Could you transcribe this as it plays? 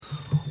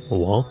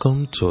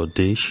Welcome to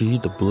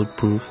ODESHI, the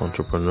Bulletproof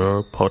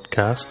Entrepreneur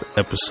Podcast,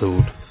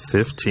 episode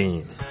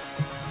 15.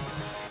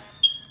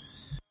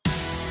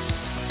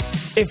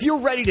 If you're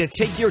ready to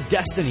take your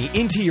destiny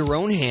into your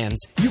own hands,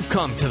 you've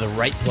come to the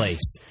right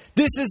place.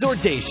 This is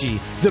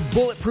ODESHI, the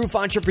Bulletproof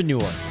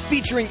Entrepreneur,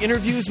 featuring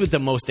interviews with the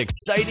most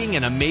exciting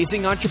and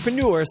amazing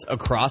entrepreneurs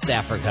across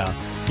Africa.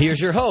 Here's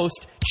your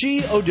host, Chi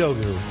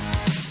Odogu.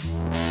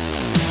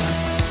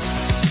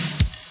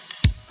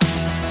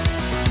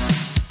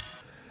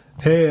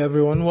 Hey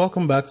everyone,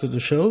 welcome back to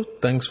the show.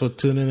 Thanks for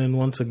tuning in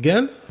once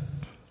again.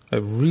 I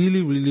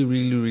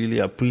really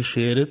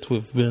appreciate it.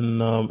 We've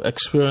been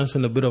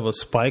experiencing a bit of a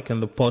spike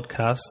in the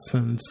podcast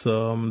since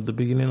the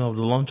beginning of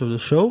the launch of the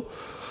show.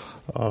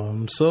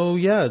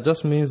 It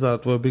just means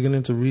that we're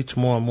beginning to reach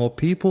more and more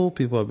people.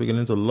 People are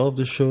beginning to love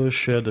the show,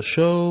 share the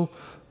show.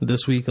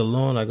 This week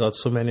alone, I got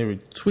so many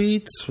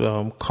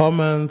retweets,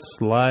 comments,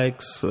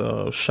 likes,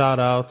 shout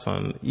outs,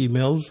 and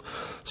emails.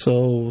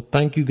 So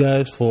thank you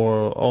guys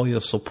for all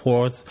your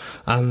support.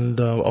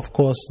 And of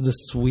course,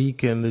 this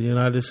week in the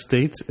United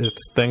States,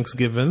 it's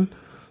Thanksgiving.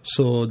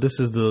 So this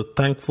is the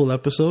thankful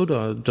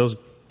episode. Just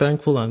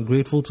thankful and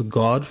grateful to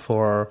God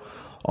for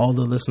all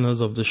the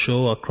listeners of the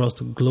show across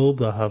the globe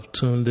that have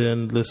tuned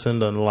in,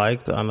 listened, and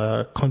liked, and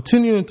are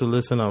continuing to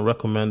listen and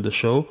recommend the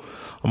show.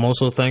 I'm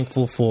also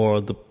thankful for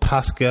the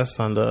past guests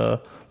and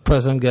the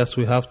present guests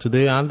we have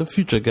today and the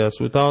future guests.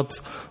 Without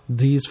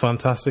these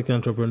fantastic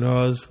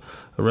entrepreneurs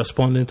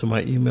responding to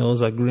my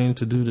emails, agreeing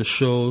to do the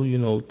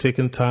show,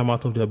 taking time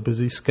out of their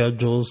busy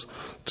schedules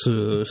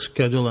to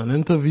schedule an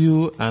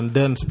interview and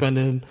then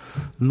spending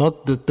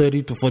not the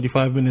 30 to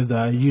 45 minutes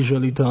that I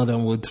usually tell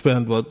them would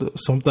spend, but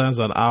sometimes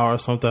an hour,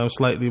 sometimes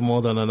slightly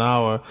more than an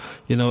hour,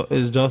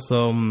 it's just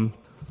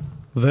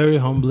very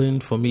humbling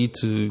for me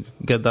to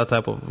get that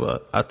type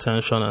of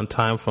attention and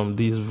time from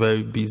these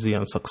very busy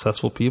and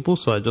successful people.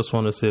 So I just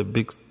want to say a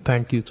big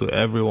thank you to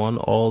everyone,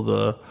 all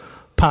the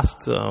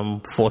past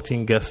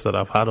 14 guests that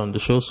I've had on the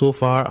show so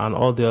far, and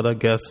all the other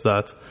guests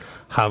that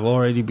have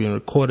already been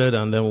recorded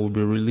and then will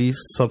be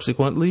released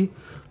subsequently.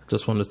 I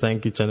just want to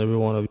thank each and every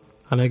one of you.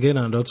 And again,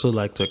 I'd also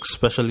like to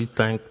especially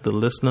thank the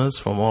listeners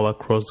from all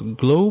across the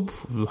globe.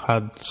 We've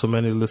had so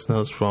many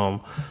listeners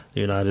from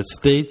the United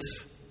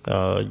States,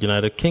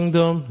 United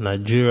Kingdom,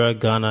 Nigeria,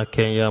 Ghana,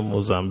 Kenya,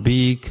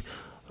 Mozambique,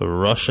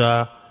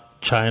 Russia,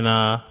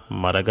 China,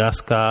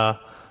 Madagascar,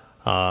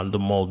 the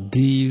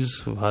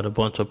Maldives. We've had a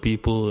bunch of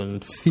people in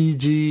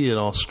Fiji, in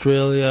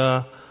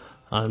Australia,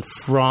 and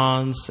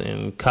France,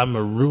 in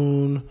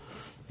Cameroon,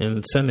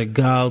 in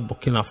Senegal,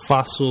 Burkina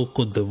Faso,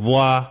 Cote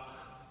d'Ivoire,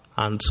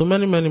 and so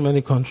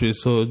many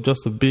countries. So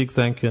just a big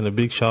thank you and a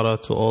big shout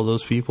out to all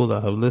those people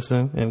that have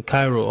listened. In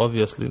Cairo,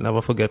 obviously,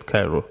 never forget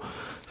Cairo.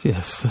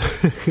 Yes.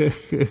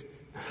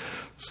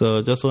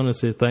 So just want to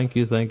say thank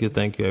you.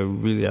 I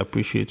really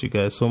appreciate you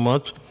guys so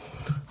much.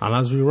 And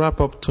as we wrap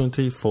up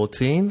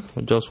 2014,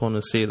 I just want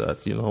to say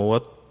that,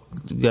 you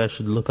guys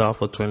should look out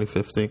for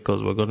 2015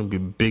 because we're going to be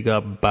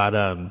bigger,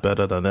 badder, and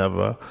better than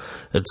ever.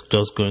 It's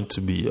just going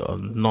to be a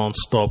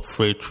non-stop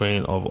freight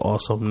train of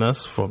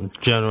awesomeness from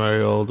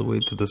January all the way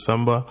to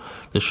December.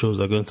 The shows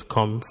are going to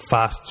come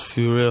fast,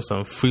 furious,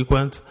 and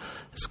frequent.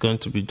 It's going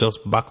to be just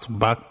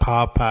back-to-back,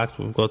 power-packed.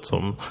 We've got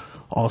some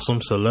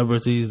awesome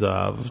celebrities that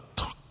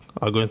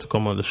are going to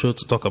come on the show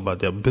to talk about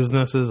their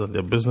businesses and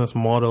their business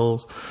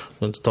models. I'm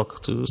going to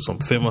talk to some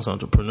famous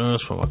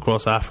entrepreneurs from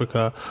across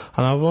Africa.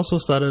 And I've also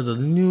started a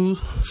new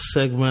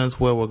segment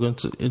where we're going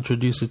to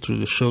introduce it through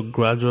the show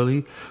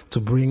gradually to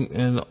bring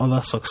in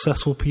other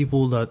successful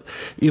people that,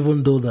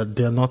 even though that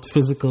they're not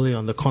physically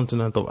on the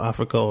continent of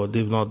Africa or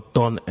they've not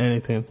done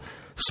anything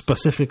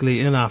specifically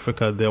in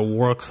Africa, their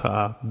works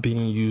are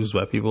being used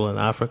by people in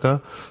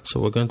Africa. So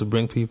we're going to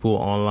bring people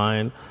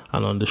online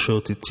and on the show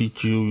to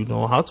teach you,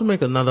 how to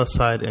make another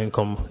side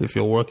income if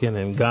you're working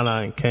in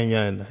Ghana, in Kenya,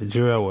 in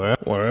Nigeria,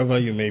 wherever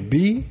you may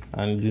be.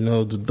 And,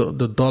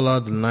 the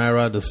dollar, the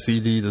naira, the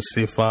CD, the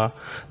CFA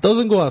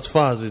doesn't go as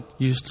far as it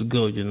used to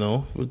go,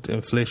 with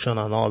inflation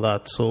and all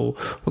that. So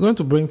we're going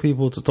to bring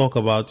people to talk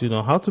about,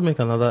 how to make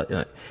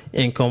another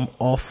income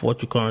off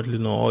what you currently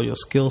know, all your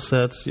skill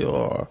sets,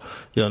 your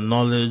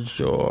knowledge,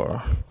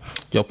 your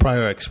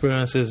prior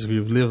experiences, if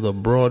you've lived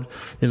abroad,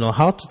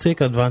 how to take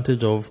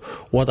advantage of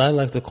what I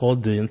like to call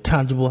the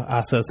intangible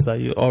assets that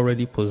you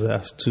already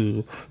possess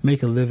to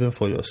make a living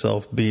for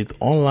yourself, be it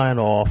online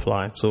or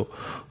offline. So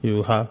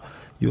you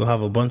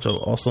have a bunch of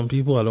awesome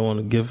people. I don't want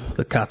to give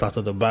the cat out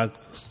of the bag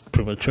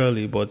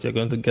prematurely, but you're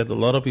going to get a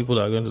lot of people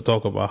that are going to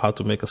talk about how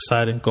to make a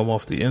side income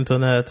off the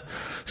internet,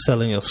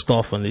 selling your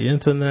stuff on the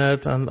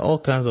internet, and all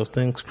kinds of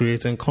things,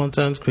 creating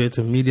content,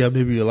 creating media.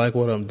 Maybe you like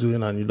what I'm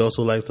doing and you'd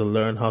also like to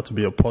learn how to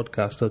be a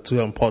podcaster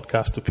too and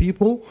podcast to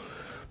people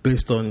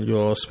based on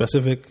your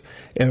specific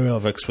area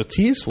of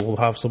expertise. We'll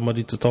have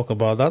somebody to talk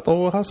about that,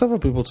 or we'll have several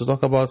people to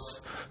talk about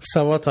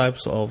several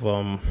types of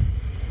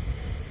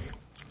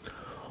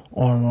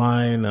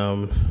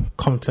online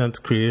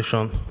content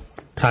creation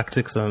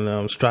tactics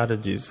and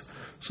strategies.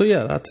 So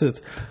yeah, that's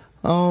it.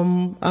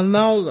 And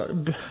now,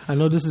 I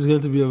know this is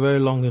going to be a very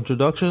long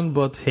introduction,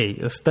 but hey,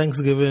 it's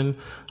Thanksgiving.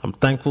 I'm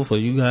thankful for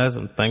you guys.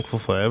 I'm thankful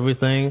for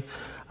everything.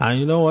 And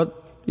you know what?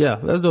 Yeah,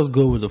 let's just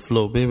go with the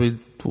flow. Maybe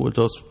we'll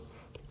just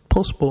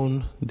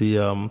postpone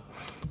the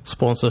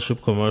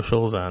sponsorship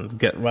commercials and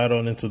get right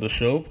on into the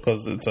show,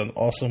 because it's an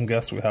awesome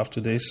guest we have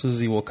today,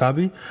 Suzie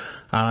Wokabi.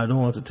 And I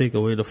don't want to take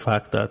away the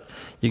fact that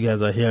you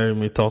guys are hearing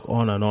me talk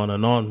on and on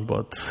and on,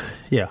 but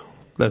yeah,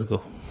 let's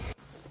go.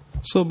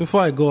 So before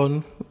I go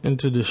on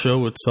into the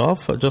show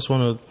itself, I just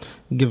want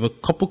to give a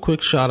couple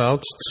quick shout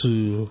outs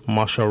to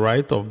Marsha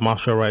Wright of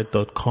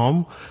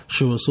MarshaWright.com.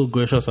 She was so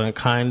gracious and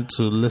kind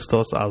to list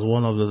us as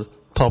one of the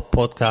top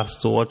podcasts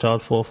to watch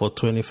out for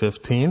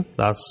 2015.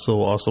 That's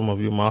so awesome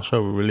of you,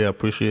 Marsha. We really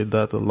appreciate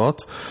that a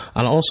lot.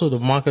 And also the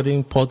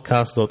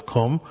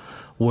marketingpodcast.com,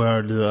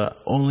 where the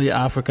only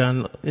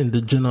African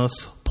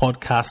indigenous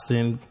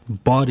podcasting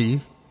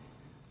body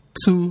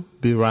to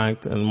be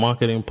ranked in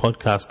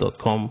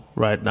marketingpodcast.com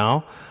right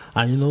now.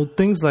 And you know,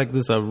 things like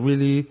this have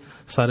really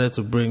started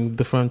to bring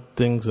different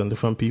things and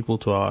different people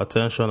to our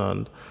attention,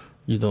 and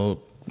you know,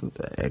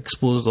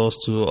 exposed us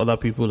to other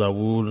people that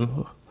would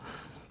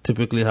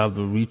typically have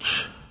the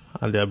reach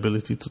and the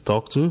ability to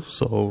talk to.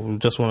 So we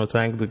just want to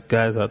thank the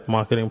guys at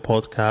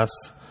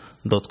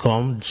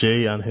marketingpodcast.com,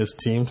 Jay and his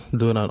team,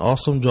 doing an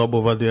awesome job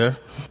over there.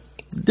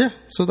 Yeah,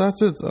 so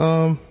that's it.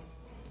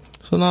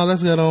 So now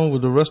let's get on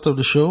with the rest of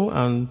the show,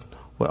 and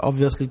we're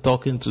obviously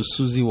talking to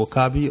Suzie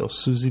Wokabi of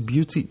Suzie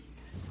Beauty.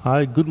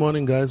 Hi, good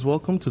morning, guys.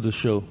 Welcome to the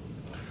show.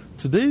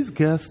 Today's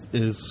guest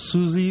is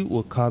Suzie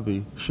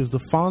Wokabi. She's the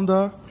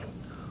founder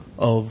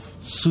of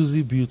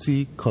Suzie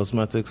Beauty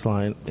cosmetics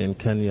line in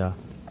Kenya.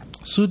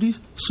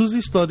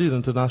 Suzie studied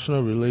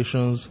international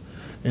relations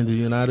in the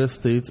United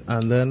States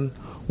and then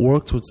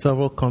worked with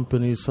several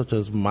companies such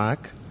as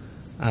MAC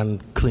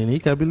and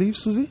Clinique, I believe,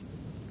 Suzie?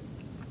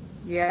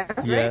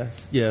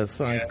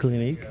 Yes, and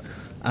Clinique.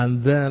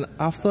 And then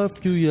after a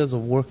few years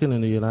of working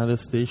in the United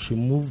States, she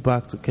moved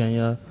back to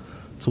Kenya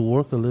to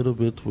work a little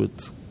bit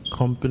with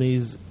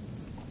companies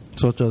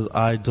such as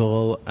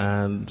Idol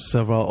and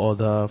several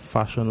other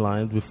fashion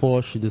lines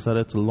before she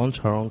decided to launch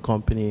her own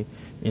company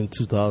in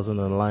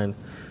 2009.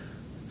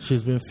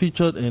 She's been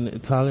featured in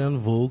Italian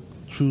Vogue,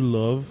 True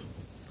Love,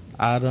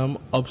 Adam,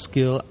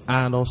 Upscale,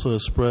 and also a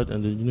spread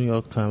in the New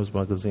York Times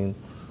Magazine.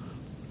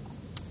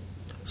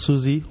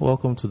 Suzie,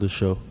 welcome to the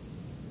show.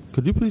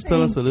 Could you please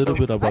tell us a little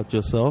bit about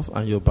yourself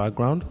and your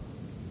background?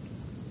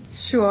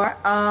 Sure.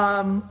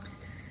 I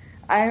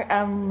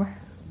am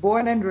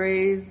born and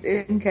raised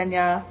in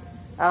Kenya,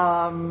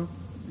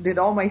 did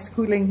all my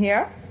schooling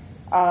here,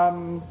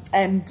 and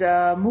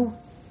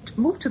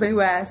moved to the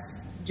U.S.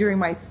 during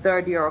my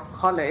third year of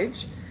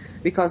college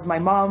because my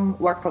mom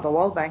worked for the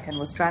World Bank and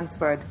was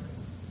transferred.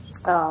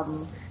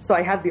 So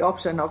I had the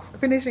option of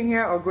finishing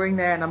here or going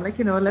there, and I'm like,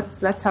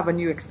 let's have a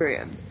new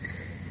experience.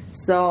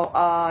 So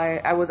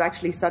I was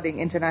actually studying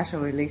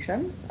international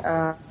relations,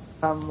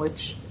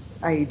 which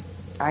I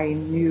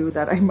knew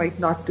that I might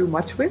not do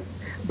much with,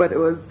 but it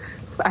was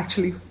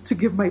actually to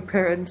give my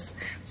parents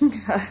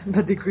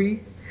the degree.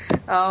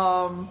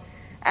 And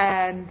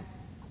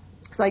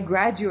so I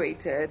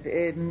graduated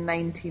in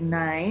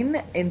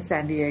 1999 in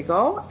San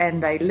Diego,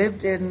 and I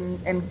lived in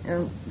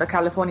the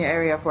California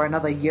area for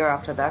another year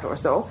after that or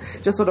so,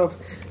 just sort of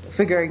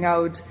figuring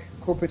out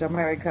corporate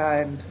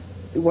America and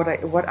what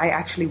I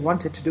actually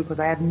wanted to do,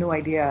 because I had no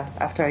idea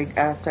after I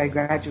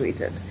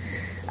graduated.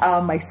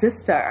 My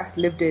sister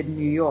lived in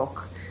New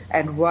York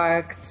and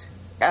worked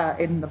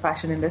in the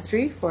fashion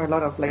industry for a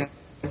lot of like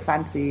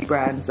fancy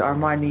brands,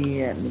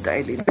 Armani and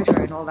Eileen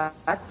Fisher and all that.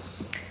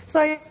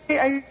 So I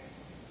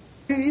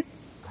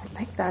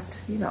like that, that's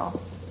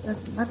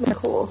really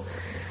cool.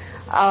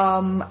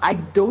 I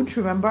don't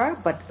remember,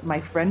 but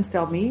my friends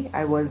tell me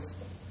I was,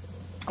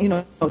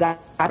 that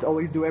I'd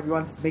always do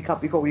everyone's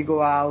makeup before we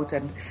go out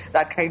and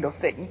that kind of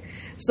thing.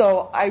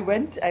 So I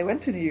went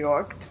to New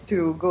York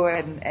to go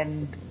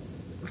and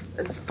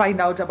find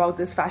out about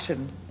this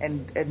fashion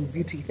and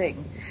beauty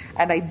thing.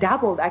 And I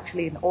dabbled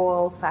actually in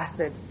all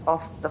facets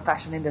of the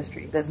fashion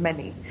industry. There's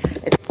many.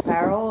 It's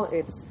apparel,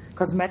 it's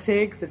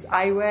cosmetics, it's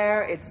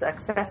eyewear, it's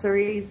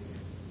accessories.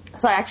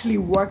 So I actually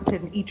worked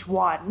in each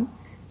one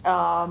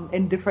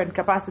in different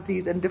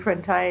capacities and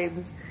different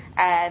times.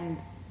 And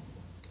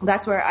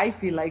that's where I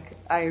feel like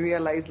I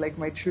realized like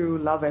my true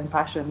love and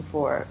passion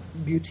for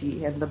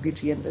beauty and the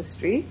beauty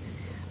industry.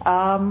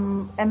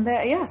 So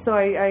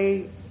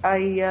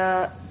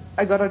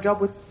I got a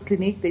job with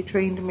Clinique. They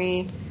trained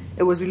me.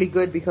 It was really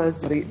good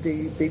because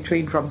they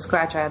trained from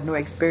scratch. I had no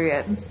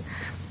experience.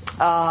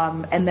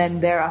 And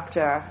then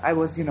thereafter, I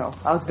was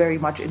very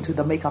much into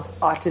the makeup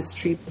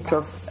artistry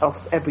of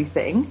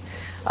everything.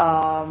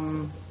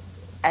 And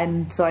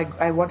so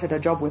I wanted a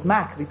job with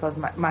MAC because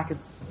MAC is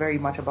very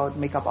much about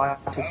makeup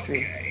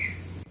artistry.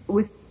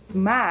 With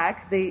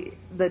MAC, the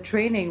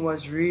training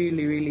was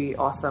really, really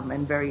awesome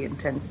and very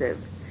intensive.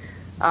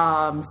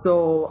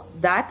 So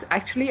that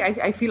actually,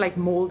 I feel like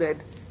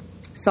molded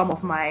some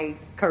of my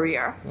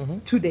career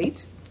to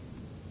date.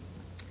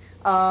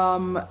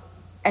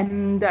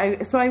 And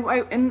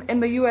in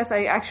the US,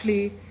 I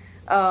actually,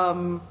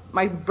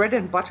 my bread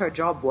and butter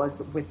job was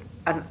with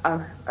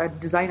a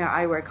designer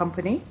eyewear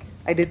company.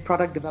 I did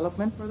product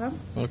development for them.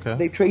 Okay.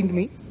 They trained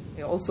me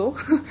also.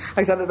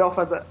 I started off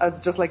as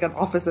just like an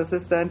office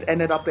assistant,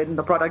 ended up in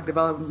the product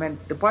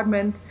development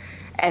department,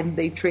 and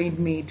they trained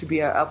me to be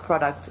a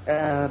product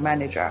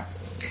manager.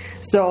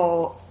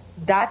 So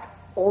that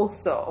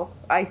also,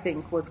 I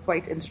think, was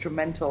quite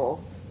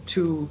instrumental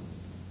to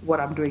what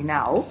I'm doing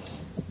now,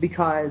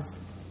 because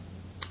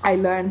I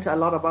learned a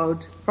lot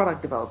about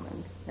product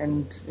development,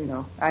 and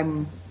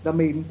I'm the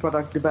main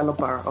product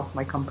developer of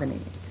my company.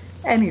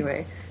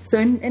 Anyway, so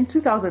in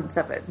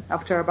 2007,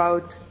 after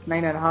about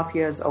 9.5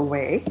 years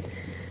away,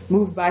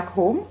 moved back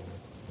home.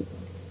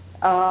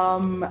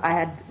 I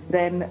had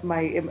then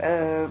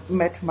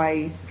met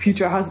my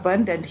future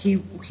husband, and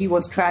he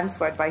was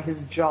transferred by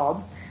his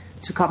job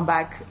to come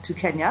back to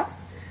Kenya.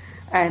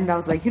 And I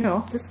was like,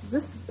 this,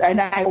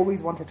 and I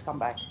always wanted to come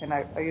back. And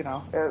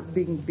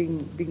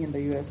being in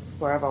the US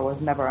forever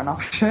was never an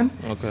option.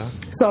 Okay.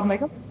 So I'm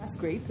like, oh, that's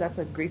great. That's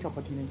a great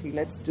opportunity.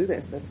 Let's do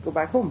this. Let's go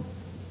back home.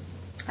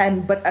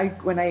 But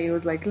when I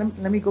was like, let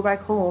me go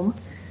back home,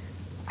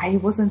 I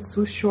wasn't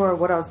so sure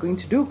what I was going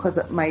to do, because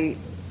my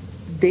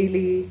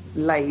daily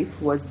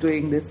life was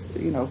doing this,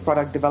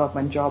 product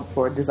development job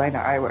for designer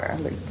eyewear.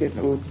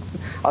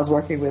 I was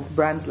working with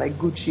brands like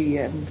Gucci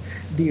and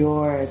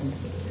Dior and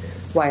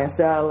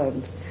YSL,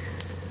 and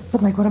so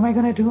I'm like, what am I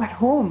going to do at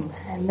home?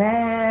 And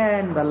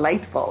then the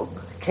light bulb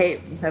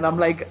came, and I'm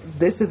like,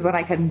 this is when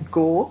I can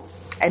go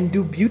and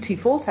do beauty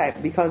full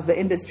time, because the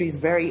industry is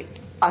very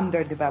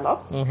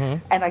underdeveloped,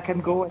 and I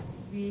can go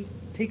and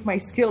take my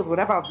skills,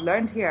 whatever I've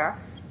learned here,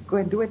 go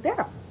and do it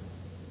there.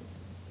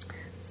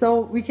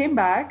 So we came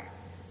back,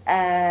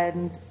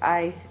 and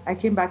I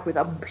came back with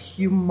a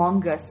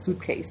humongous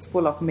suitcase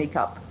full of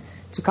makeup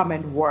to come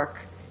and work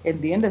in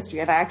the industry.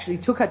 And I actually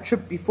took a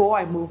trip before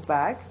I moved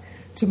back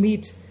to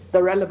meet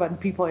the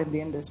relevant people in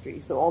the industry.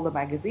 So all the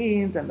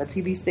magazines and the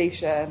TV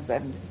stations,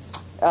 and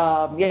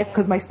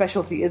because my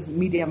specialty is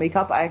media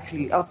makeup. I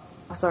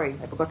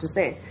forgot to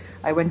say,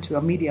 I went to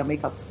a media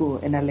makeup school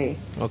in LA.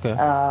 Okay.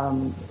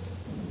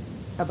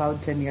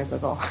 About 10 years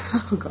ago.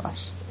 Oh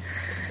gosh.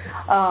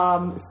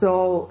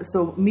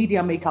 So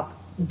media makeup,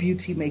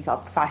 beauty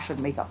makeup,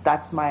 fashion makeup,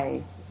 that's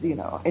my,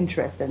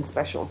 interest and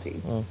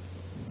specialty. Oh.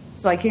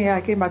 So I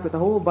came back with a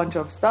whole bunch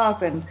of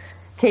stuff and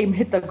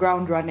hit the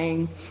ground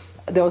running.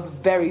 There was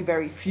very,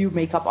 very few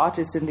makeup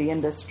artists in the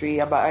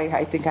industry.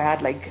 I think I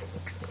had like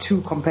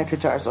 2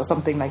 competitors or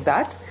something like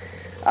that.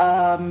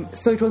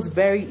 So it was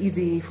very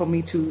easy for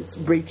me to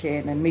break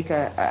in and make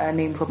a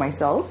name for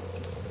myself.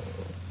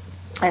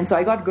 And so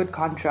I got good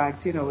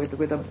contracts,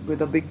 with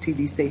the big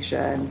TV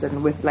stations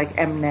and with like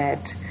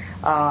Mnet,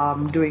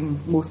 doing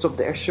most of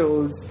their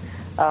shows,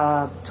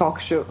 talk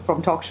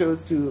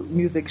shows to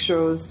music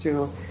shows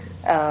to,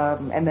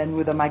 and then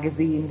with the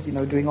magazines,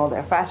 doing all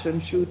their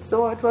fashion shoots.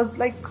 So it was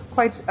like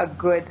quite a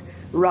good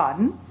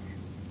run.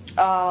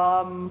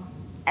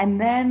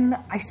 And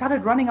then I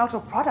started running out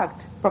of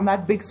product from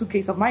that big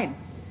suitcase of mine.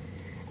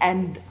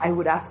 And I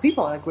would ask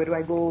people, like, where do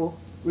I go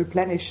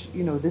replenish,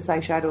 this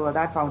eyeshadow or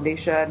that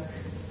foundation?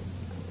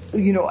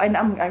 And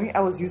I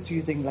was used to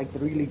using like the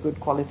really good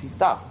quality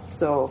stuff.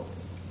 So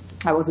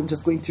I wasn't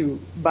just going to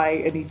buy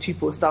any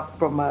cheapo stuff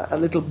from a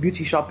little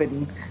beauty shop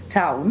in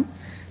town.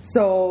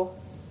 So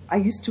I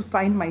used to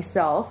find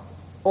myself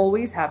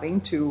always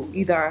having to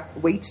either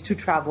wait to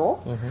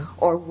travel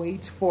or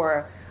wait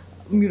for,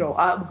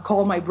 I would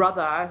call my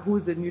brother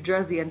who's in New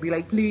Jersey and be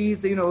like,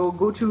 please,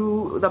 go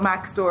to the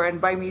Mac store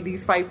and buy me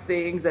these 5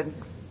 things, and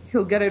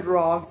he'll get it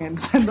wrong and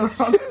send the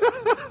wrong.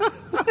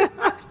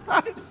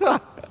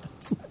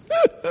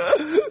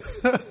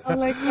 I'm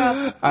like,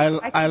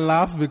 I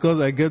laugh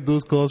because I get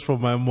those calls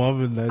from my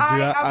mom in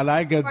Nigeria, and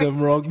I get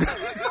them wrong.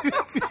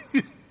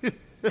 You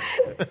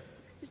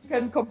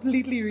can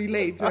completely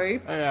relate,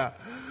 right? Yeah.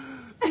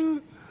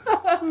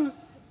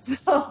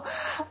 So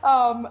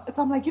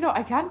I'm like,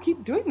 I can't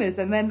keep doing this.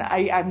 And then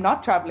I'm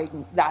not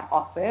traveling that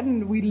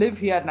often. We live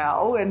here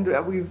now, and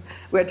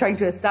we're trying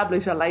to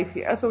establish a life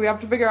here. So we have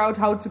to figure out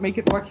how to make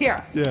it work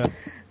here. Yeah.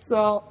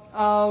 So,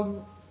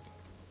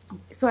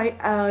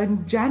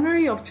 in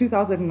January of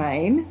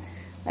 2009,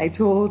 I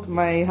told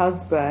my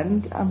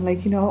husband, I'm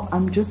like,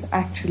 I'm just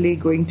actually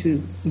going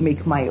to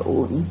make my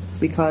own,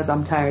 because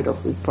I'm tired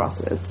of this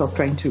process of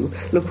trying to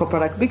look for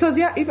products. Because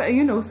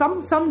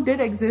some did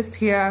exist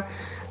here,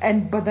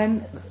 but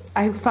then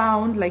I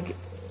found like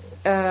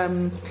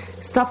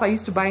stuff I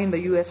used to buy in the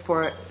US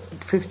for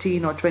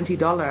 $15 or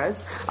 $20,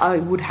 I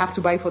would have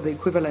to buy for the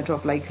equivalent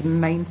of like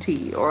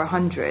 90 or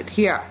 100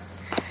 here.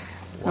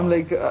 Wow. I'm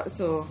like,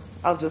 so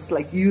I'll just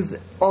like use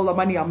all the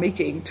money I'm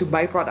making to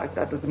buy product.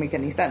 That doesn't make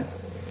any sense.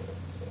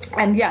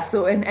 And yeah,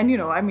 so and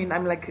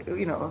I'm like,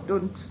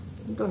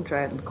 don't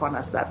try and con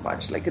us that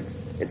much. Like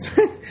it's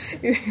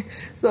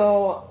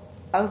so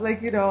I was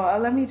like,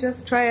 let me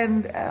just try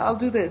and I'll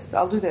do this.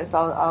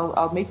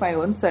 I'll make my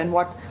own. So, and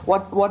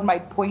what my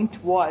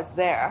point was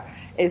there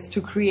is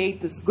to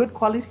create this good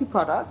quality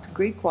product,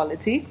 great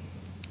quality,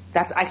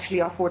 that's actually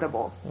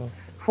affordable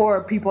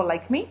for people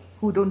like me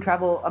who don't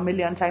travel a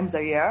million times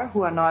a year,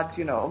 who are not,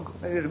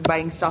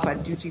 buying stuff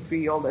at duty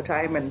free all the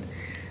time and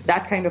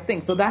that kind of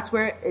thing. So that's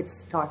where it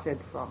started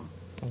from.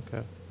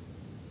 Okay.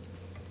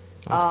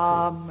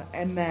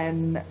 And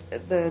then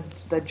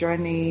the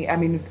journey, I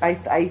mean,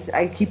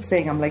 I keep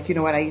saying, I'm like,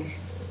 when I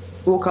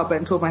woke up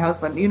and told my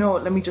husband,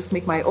 let me just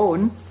make my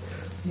own,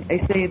 I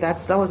say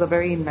that was a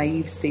very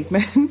naive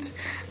statement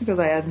because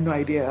I had no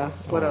idea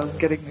what I was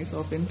getting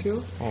myself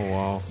into. Oh,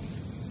 wow.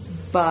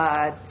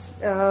 But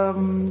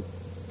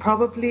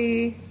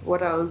probably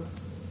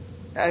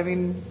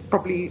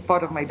probably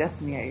part of my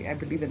destiny. I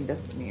believe in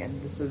destiny,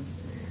 and this is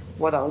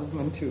what I was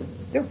meant to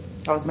do.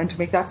 I was meant to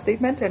make that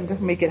statement and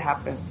make it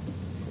happen.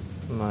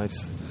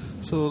 Nice.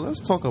 So let's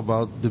talk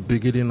about the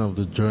beginning of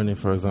the journey,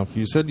 for example.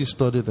 You said you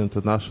studied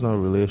international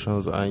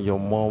relations and your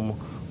mom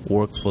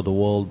worked for the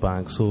World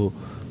Bank. So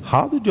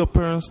how did your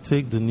parents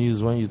take the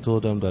news when you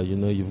told them that,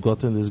 you've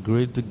gotten this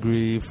great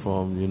degree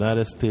from the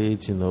United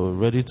States,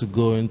 ready to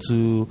go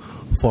into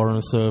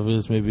foreign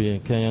service, maybe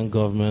in Kenyan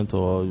government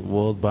or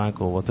World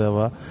Bank or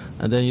whatever,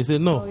 and then you say,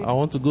 no, I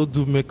want to go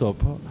do makeup.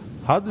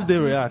 How did they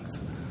react?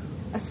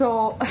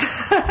 So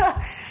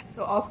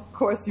of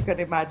course you can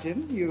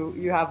imagine,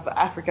 you have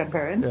African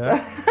parents.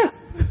 Yeah.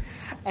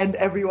 And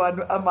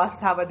everyone must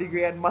have a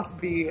degree and must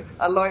be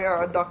a lawyer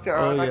or a doctor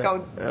or an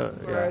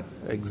accountant. Yeah,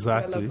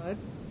 exactly.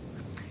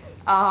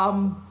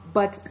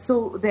 But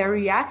so their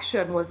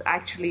reaction was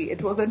actually,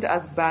 it wasn't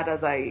as bad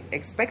as I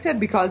expected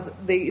because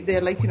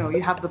they're like,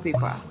 you have the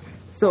paper.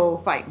 So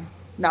fine.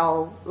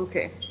 Now,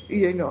 okay,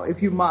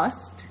 if you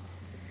must,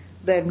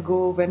 then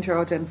go venture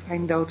out and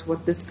find out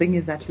what this thing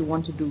is that you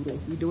want to do. Like,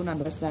 we don't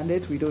understand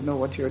it. We don't know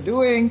what you're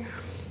doing.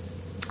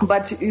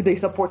 But they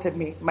supported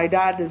me. My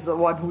dad is the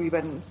one who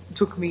even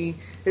took me,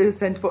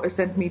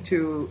 sent me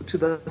to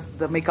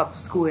the makeup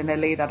school in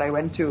LA that I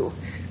went to,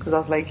 because I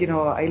was like,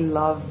 I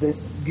love this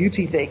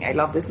beauty thing. I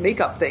love this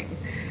makeup thing.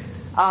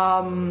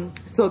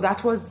 So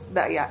that was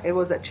that. Yeah, it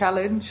was a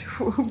challenge,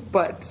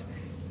 but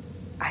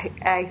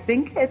I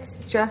think it's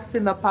just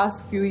in the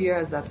past few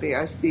years that they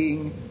are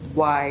seeing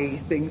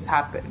why things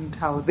happened,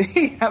 how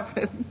they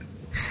happened.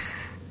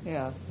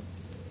 Yeah.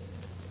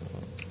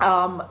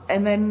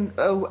 And then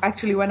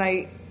actually when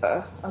I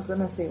was going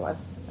to say what?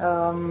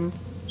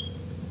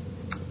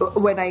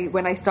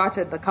 When I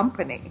started the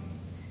company,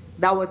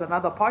 that was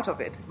another part of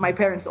it. My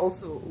parents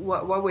also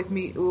were with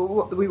me.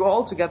 We were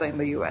all together in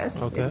the U.S.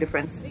 in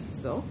different states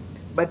though,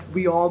 but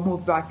we all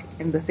moved back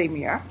in the same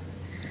year.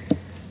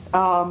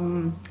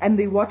 And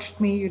they watched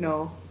me,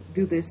 do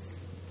this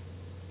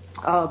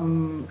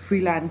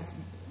freelance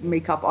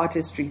makeup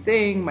artistry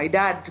thing. My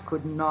dad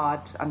could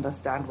not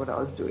understand what I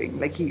was doing.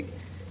 Like he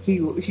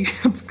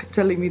kept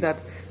telling me that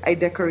I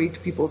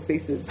decorate people's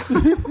faces.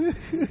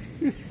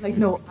 Like,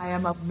 no, I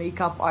am a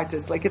makeup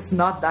artist. Like, it's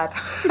not that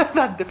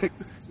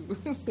difficult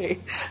to say.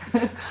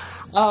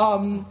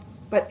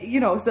 But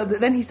so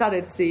then he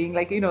started seeing,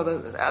 like,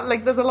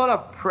 there's a lot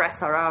of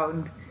press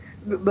around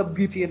the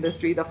beauty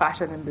industry, the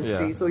fashion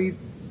industry. Yeah. So he's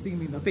seeing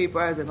me in the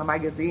papers and the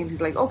magazines.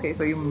 He's like, okay,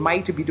 so you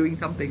might be doing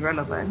something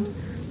relevant.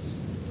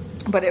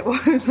 But it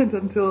wasn't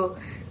until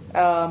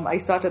I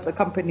started the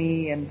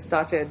company and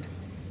started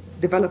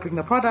developing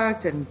the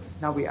product, and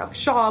now we have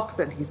shops,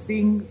 and he's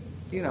seeing,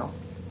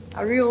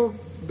 a real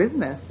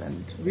business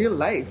and real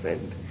life,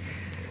 and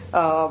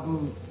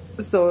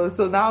so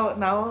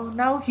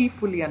now he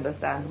fully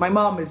understands. My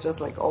mom is just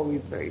like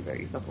always very,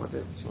 very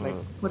supportive. She's like,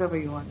 whatever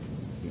you want,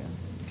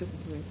 just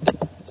do it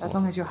as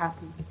long as you're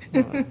happy.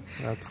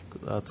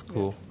 That's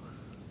cool.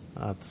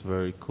 That's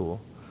very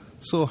cool.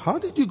 So how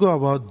did you go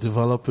about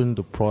developing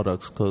the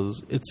products?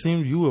 Because it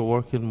seemed you were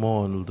working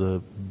more on the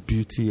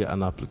beauty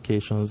and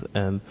applications.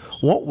 And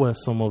what were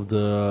some of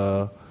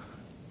the,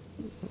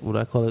 would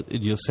I call it,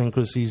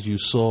 idiosyncrasies you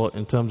saw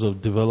in terms of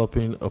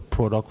developing a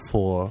product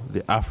for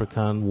the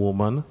African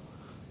woman,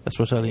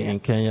 especially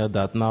in Kenya,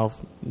 that now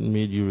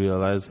made you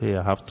realize, hey,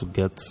 I have to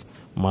get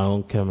my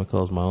own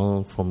chemicals, my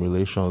own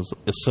formulations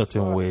a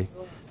certain way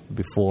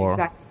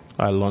before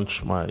I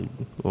launch my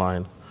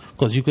line?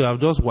 Because you could have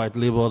just white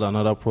labeled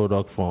another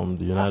product from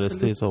the United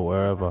States or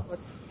wherever.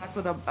 That's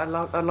what a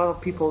lot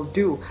of people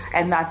do,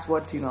 and that's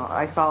what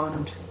I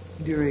found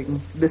during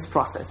this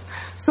process.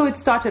 So it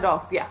started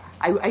off,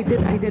 I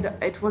did.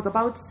 It was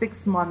about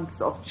 6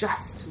 months of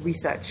just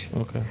research,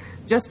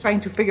 just trying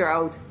to figure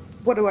out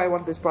what do I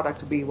want this product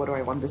to be, what do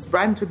I want this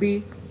brand to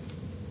be,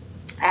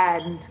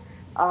 and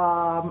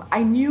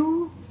I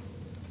knew,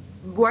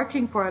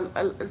 working for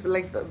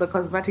like the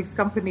cosmetics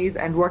companies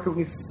and working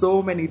with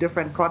so many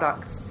different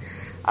products,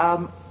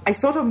 I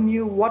sort of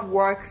knew what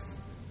works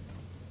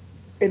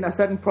in a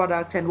certain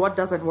product and what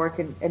doesn't work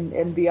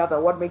in the other,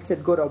 what makes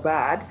it good or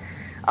bad.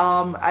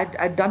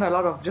 I'd done a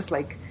lot of just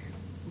like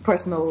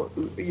personal,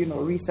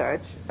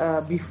 research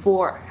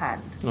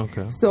beforehand.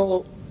 Okay.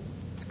 So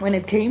when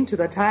it came to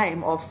the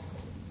time of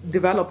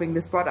developing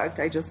this product,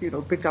 I just,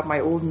 picked up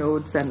my old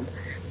notes and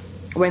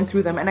went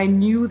through them, and I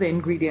knew the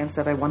ingredients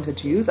that I wanted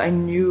to use. I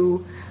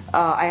knew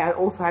I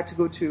also had to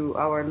go to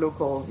our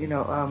local,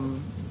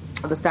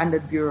 the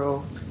Standard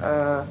Bureau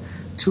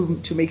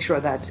to make sure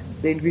that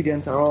the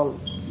ingredients are all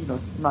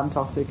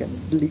non-toxic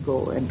and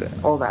legal and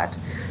all that.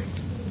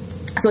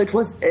 So it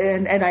was,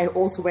 and I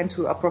also went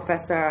to a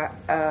professor,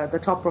 the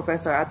top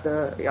professor at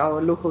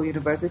our local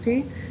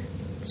university,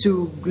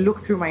 to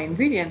look through my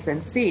ingredients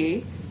and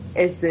see,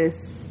 is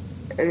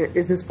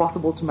this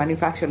possible to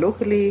manufacture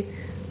locally?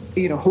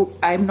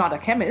 I'm not a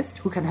chemist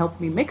who can help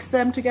me mix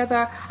them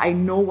together. I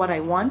know what I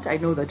want. I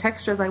know the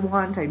textures I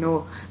want. I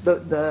know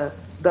the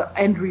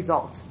end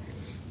result.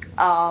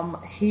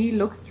 He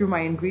looked through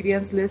my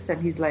ingredients list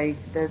and he's like,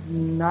 there's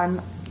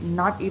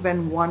not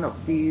even one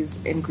of these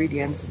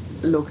ingredients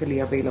locally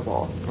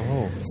available.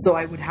 Oh. So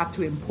I would have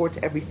to import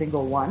every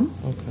single one.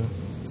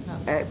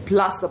 Okay.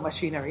 Plus the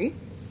machinery,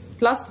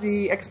 plus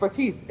the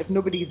expertise if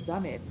nobody's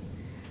done it.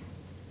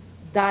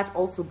 That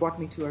also brought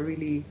me to a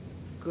really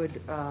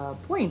good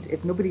point.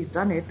 If nobody's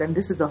done it, then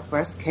this is the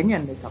first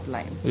Kenyan makeup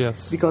line.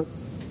 Yes. Because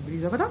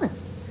nobody's ever done it.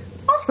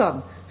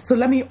 Awesome. So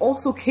let me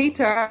also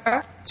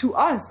cater to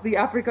us, the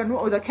African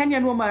or the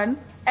Kenyan woman,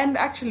 and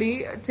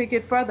actually take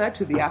it further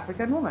to the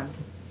African woman.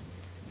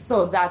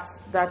 So that's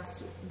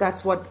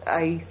what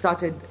I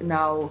started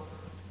now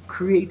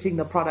creating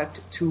the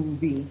product to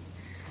be.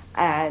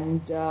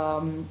 And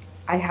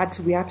we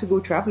had to go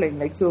traveling.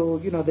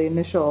 The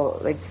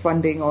initial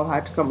funding all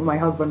had to come. My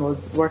husband was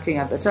working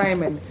at the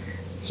time and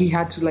he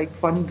had to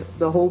fund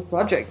the whole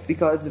project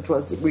because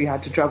we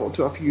had to travel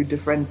to a few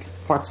different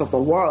parts of the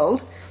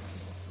world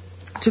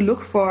to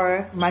look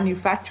for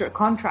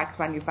contract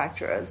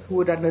manufacturers who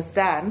would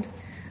understand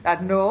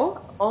that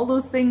no, all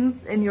those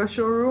things in your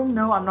showroom,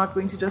 no, I'm not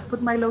going to just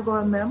put my logo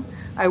on them.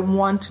 I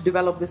want to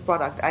develop this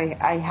product.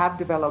 I have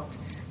developed,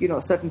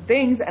 certain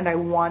things, and I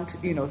want,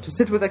 to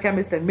sit with a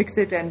chemist and mix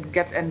it and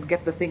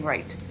get the thing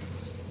right.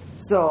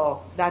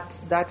 So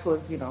that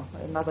was,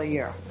 another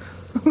year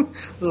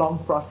long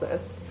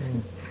process.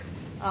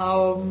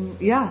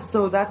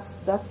 So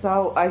that's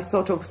how I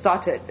sort of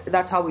started.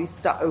 That's how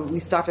we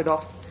started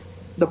off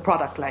the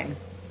product line.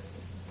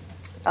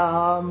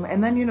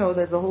 And then,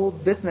 there's a whole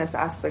business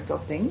aspect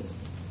of things,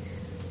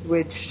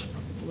 which,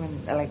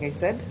 like I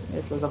said,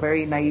 it was a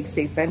very naive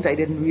statement. I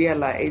didn't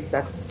realize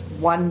that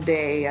one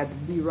day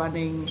I'd be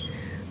running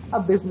a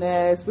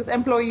business with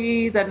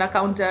employees and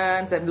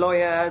accountants and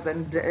lawyers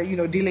and,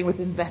 dealing with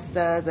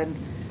investors and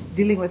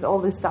dealing with all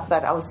this stuff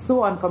that I was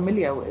so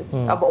unfamiliar with.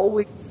 I've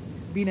always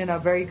been in a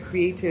very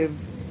creative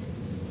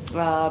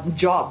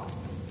job.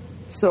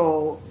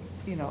 So,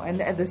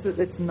 and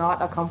it's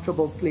not a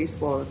comfortable place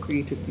for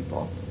creative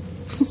people.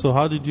 So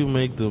how did you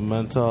make the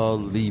mental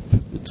leap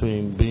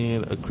between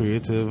being a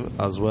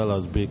creative as well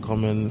as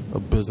becoming a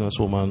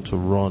businesswoman to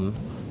run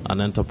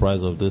an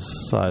enterprise of this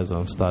size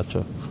and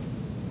stature?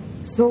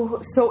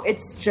 So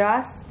it's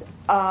just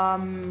a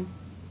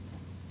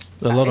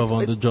lot of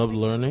on-the-job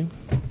learning?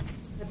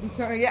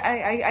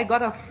 Yeah, I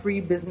got a free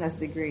business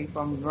degree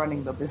from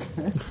running the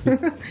business.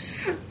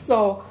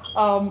 So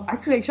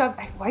actually,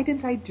 why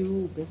didn't I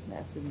do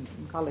business in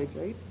college,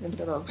 right?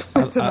 Instead of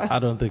I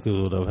don't think it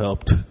would have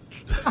helped.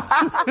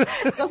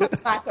 It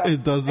doesn't matter.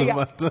 It doesn't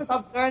matter.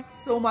 I've learned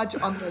so much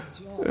on the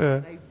job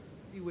that I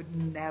would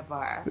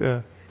never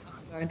have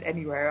learned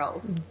anywhere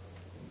else.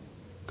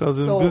 Because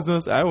in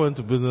business, I went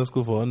to business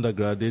school for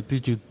undergrad. They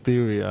teach you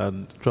theory,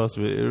 and trust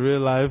me, in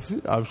real life,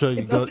 I'm sure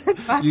you got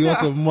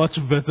a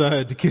much better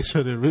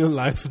education in real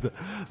life than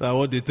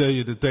what they tell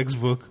you in the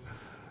textbook.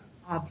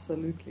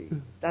 Absolutely,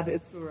 that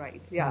is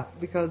right. Yeah,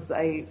 because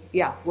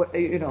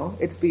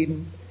it's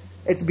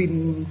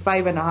been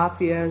 5.5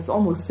 years,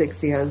 almost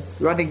 6 years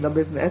running the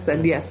business,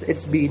 and yes,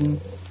 it's been.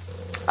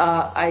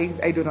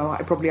 I don't know.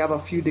 I probably have a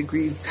few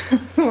degrees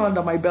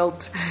under my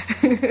belt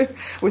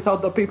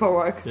without the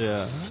paperwork.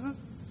 Yeah.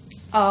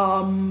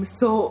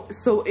 So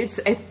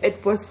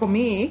it was for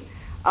me.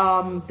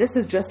 This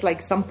is just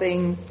like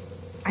something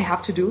I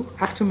have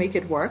to make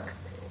it work.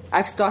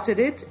 I've started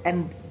it,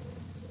 and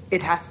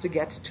it has to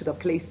get to the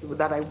place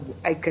that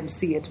I can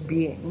see it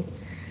being.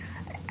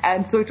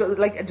 And so it was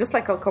just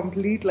like a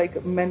complete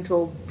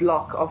mental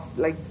block of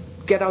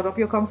get out of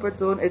your comfort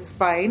zone. It's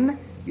fine.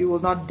 You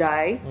will not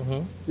die.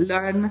 Mm-hmm.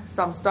 Learn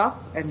some stuff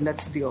and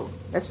let's deal.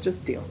 Let's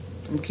just deal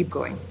and keep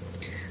going.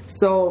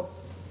 So,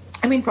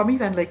 from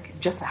even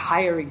just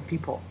hiring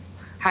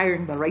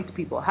the right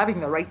people, having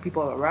the right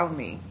people around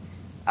me,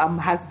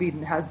 has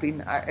been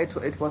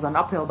it was an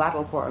uphill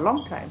battle for a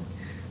long time.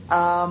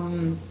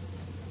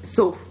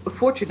 So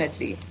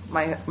fortunately,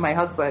 my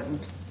husband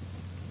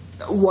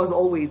was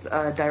always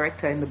a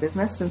director in the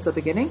business since the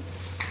beginning,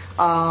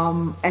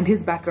 and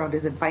his background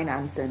is in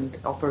finance and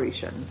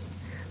operations.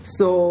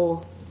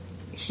 So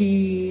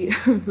he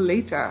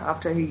later,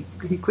 after he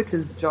quit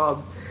his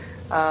job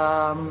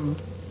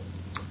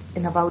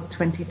in about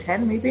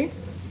 2010 maybe,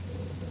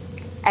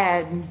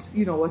 and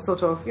was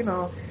sort of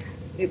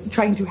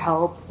trying to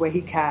help where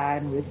he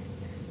can with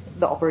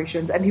the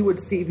operations, and he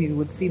would see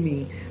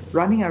me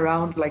running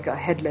around like a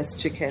headless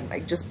chicken,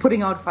 just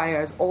putting out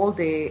fires all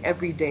day,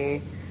 every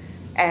day,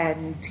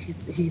 and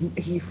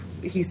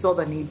he saw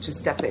the need to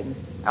step in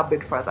a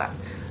bit further.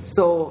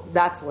 So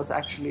that's what's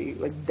actually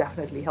like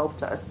definitely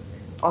helped us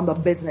on the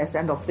business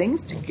end of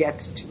things to get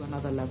to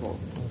another level.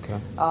 Okay.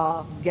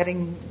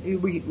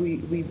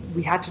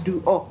 We had to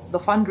do the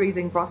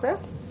fundraising process.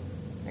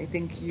 I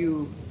think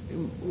you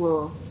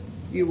will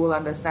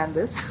understand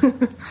this.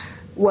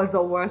 Was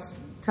the worst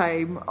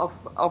time of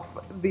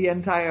the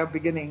entire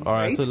beginning. All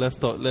right, so let's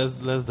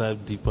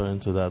dive deeper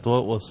into that.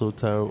 What was so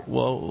terrible?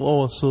 What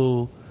was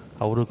so,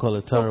 I wouldn't call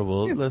it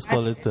terrible. Let's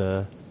call it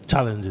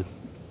challenging.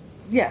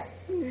 Yes.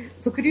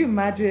 So could you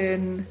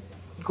imagine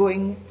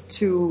going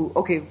to,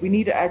 we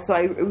need, so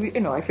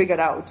I figured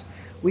out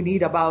we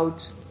need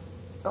about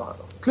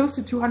close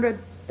to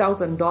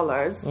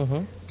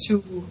 $200,000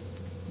 to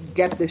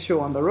get the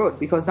show on the road,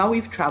 because now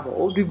we've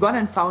traveled, we've gone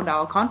and found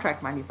our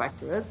contract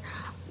manufacturers,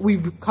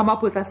 we've come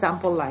up with a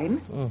sample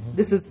line.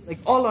 This is like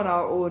all on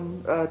our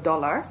own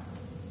dollar,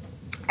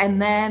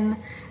 and then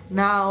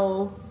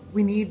now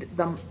we need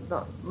the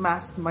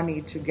mass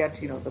money to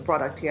get the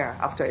product here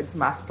after it's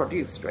mass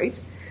produced, right?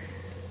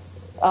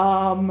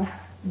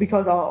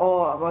 Because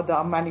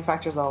the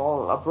manufacturers are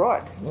all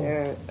abroad.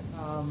 And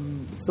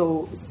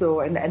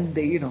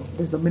they,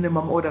 there's the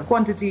minimum order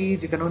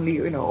quantities. You can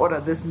only, order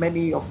this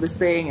many of this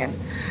thing. And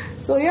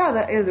so,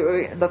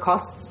 the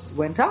costs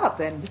went up,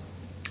 and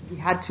we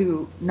had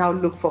to now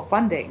look for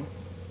funding.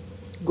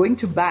 Going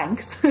to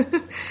banks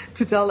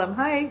to tell them,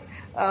 hi,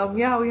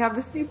 we have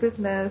this new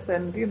business,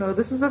 and,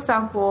 this is a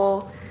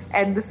sample,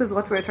 and this is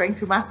what we're trying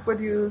to mass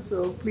produce.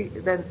 So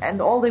please,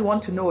 and all they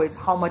want to know is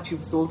how much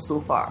you've sold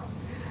so far.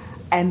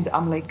 And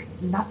I'm like,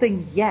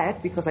 nothing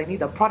yet, because I need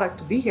the product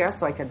to be here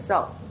so I can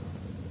sell.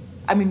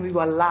 I mean, we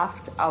were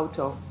laughed out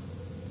of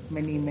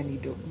many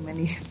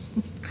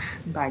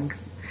banks.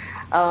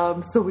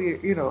 So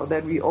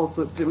then we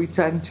also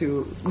turned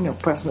to,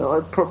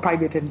 personal,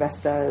 private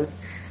investors,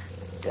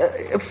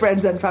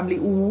 friends and family,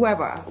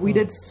 whoever. We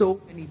did so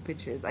many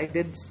pitches. I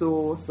did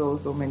so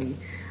many.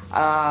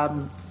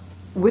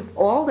 With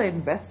all the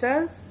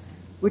investors,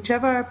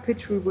 whichever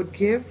pitch we would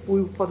give,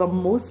 for the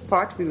most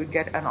part, we would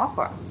get an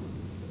offer.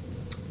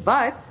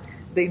 But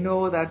they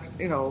know that,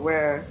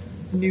 we're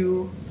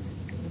new,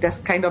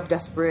 kind of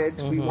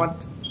desperate. We want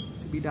to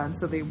be done.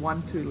 So they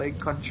want to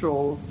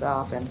control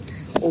stuff and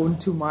own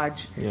too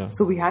much. Yeah.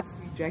 So we had to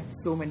reject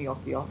so many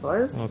of the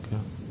offers. Okay.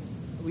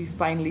 We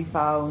finally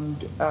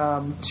found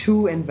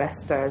 2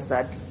 investors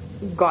that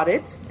got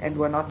it and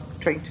were not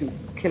trying to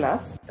kill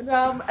us.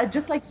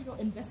 Just like,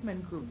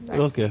 investment groups.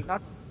 Actually. Okay.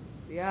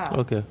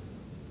 Okay.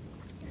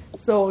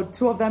 So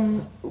 2 of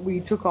them we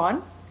took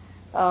on.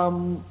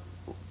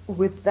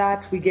 With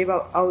that, we gave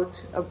out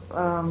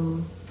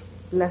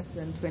less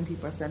than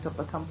 20% of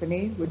the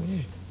company,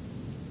 which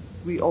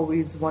we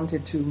always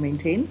wanted to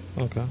maintain.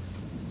 Okay.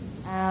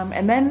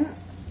 And then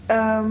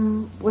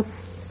with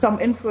some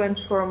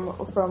influence from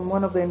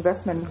one of the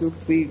investment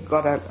groups, we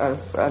got a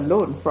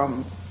loan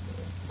from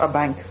a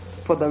bank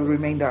for the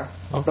remainder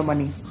of the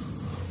money.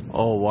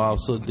 Oh wow!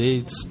 So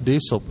they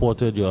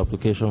supported your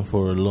application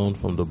for a loan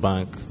from the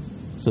bank.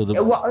 So they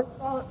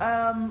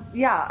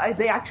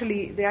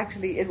actually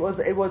it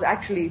was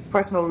actually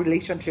personal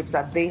relationships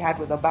that they had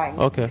with the bank.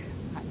 Okay.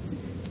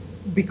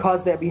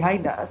 Because they're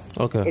behind us.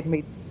 Okay. It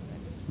made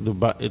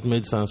it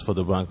made sense for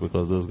the bank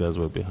because those guys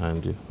were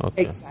behind you.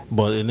 Okay. Exactly.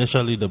 But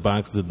initially the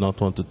banks did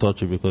not want to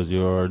touch you because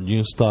you're a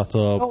new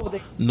startup,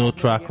 no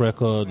track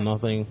record,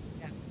 nothing.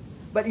 Yeah.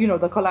 But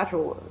the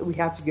collateral, we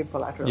have to give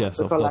collateral. Yes,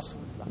 the of course.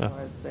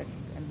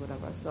 And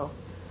whatever. So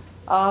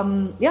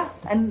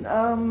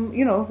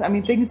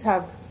things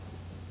have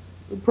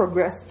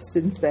progressed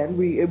since then.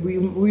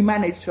 We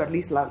managed to at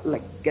least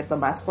get the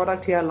mass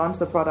product here, launch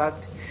the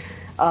product,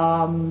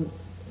 and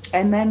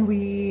then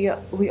we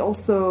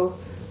also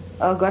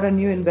got a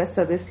new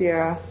investor this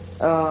year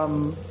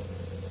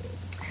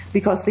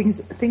because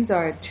things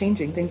are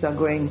changing. Things are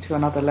going to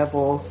another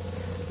level.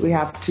 We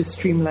have to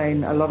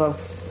streamline a lot of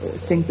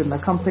things in the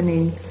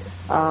company,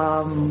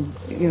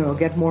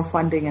 get more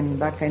funding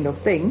and that kind of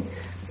thing.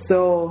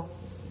 So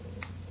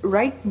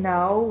right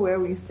now, where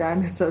we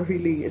stand, it's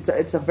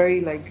a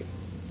very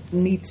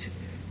neat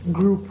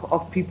group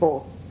of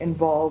people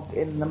involved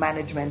in the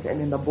management and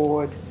in the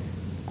board,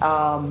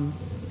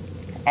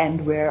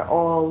 and we're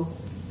all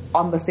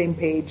on the same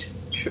page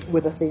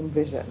with the same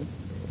vision.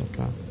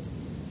 Okay.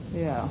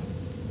 Yeah,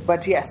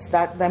 but yes,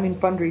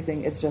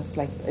 fundraising is just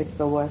it's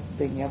the worst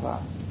thing ever.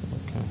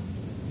 Okay.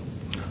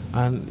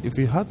 And if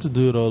you had to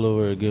do it all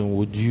over again,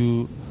 would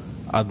you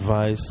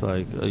advise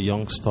a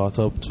young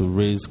startup to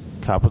raise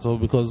capital?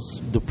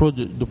 Because the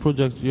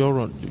project you're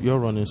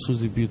running,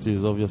 Suzie Beauty,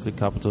 is obviously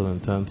capital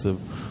intensive.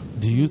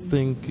 Do you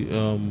think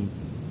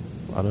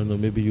I don't know,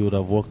 maybe you would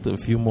have worked a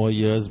few more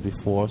years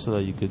before so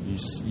that you could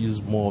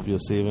use more of your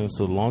savings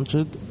to launch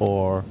it,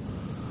 or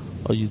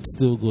you'd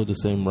still go the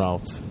same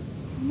route?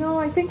 No,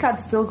 I think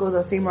I'd still go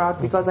the same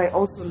route because I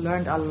also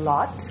learned a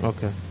lot.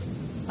 Okay.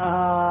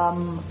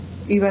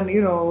 Even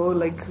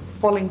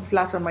falling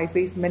flat on my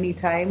face many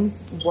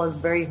times was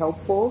very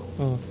helpful.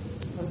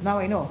 Because now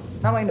I know.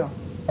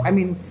 I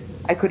mean,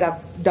 I could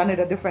have done it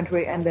a different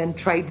way and then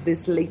tried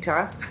this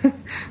later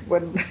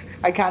when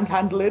I can't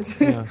handle it.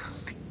 Yeah.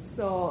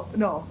 So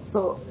no,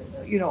 so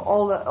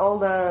all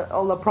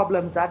the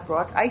problems that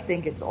brought, I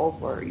think it's all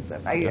for a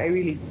reason. I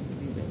really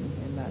believe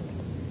in that.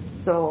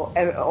 So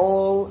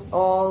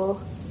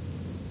all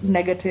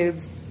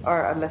negatives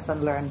are a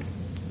lesson learned.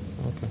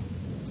 Okay.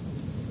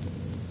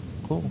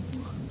 Cool.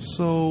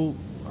 So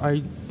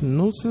I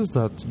noticed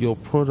that your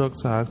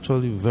products are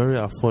actually very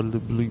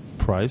affordably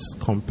priced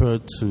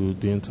compared to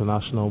the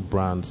international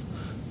brands.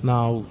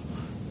 Now,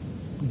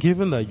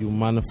 given that you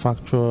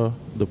manufacture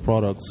the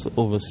products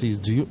overseas,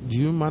 do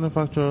you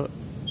manufacture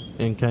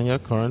in Kenya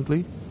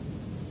currently,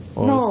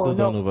 or it's still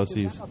done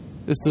overseas?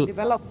 It's still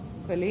developed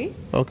locally.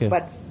 Okay.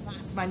 But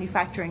mass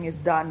manufacturing is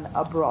done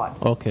abroad.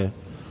 Okay.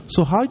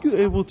 So how are you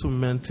able to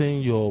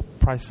maintain your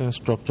pricing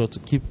structure to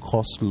keep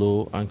costs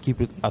low and keep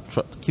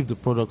the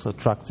products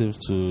attractive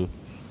to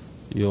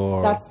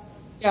your?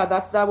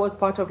 That was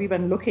part of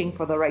even looking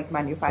for the right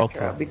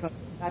manufacturer, Okay. because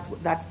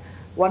that's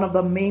one of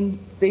the main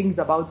things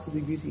about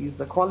Suzie Beauty is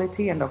the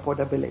quality and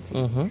affordability.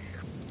 Mm-hmm.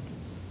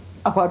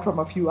 Apart from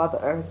a few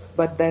others,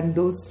 but then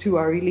those two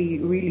are really,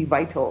 really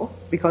vital,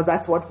 because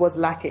that's what was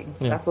lacking.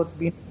 Yeah. That's what's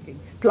been lacking.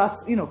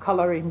 Plus,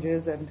 color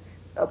ranges and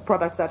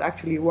products that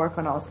actually work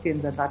on our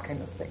skins and that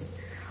kind of thing.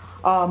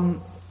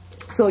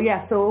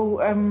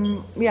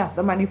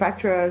 The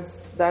manufacturers,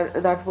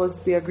 that was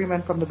the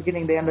agreement from the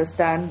beginning. They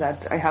understand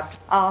that I have to.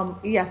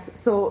 The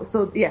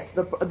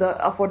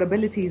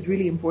affordability is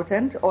really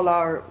important. All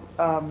our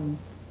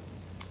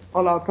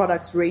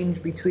products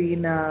range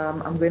between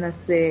I'm going to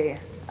say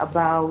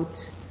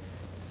about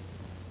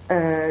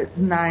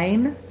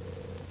 $9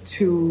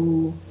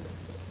 to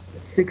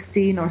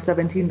 $16 or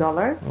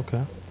 $17.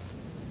 Okay.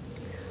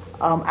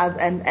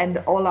 And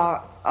all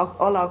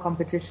our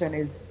competition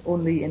is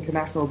only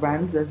international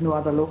brands. There's no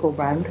other local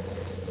brand.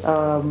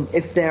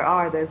 If there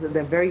are,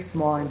 they're very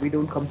small and we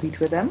don't compete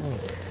with them.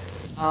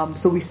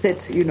 So we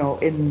sit,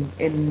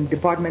 in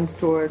department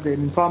stores,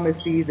 in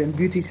pharmacies, in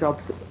beauty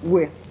shops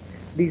with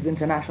these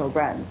international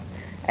brands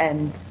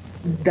and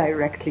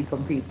directly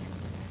compete.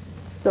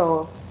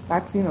 So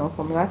that's,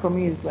 for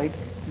me is like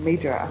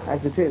major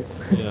as it is.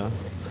 Yeah.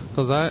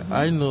 Because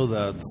I know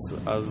that,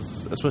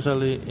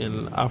 especially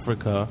in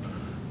Africa,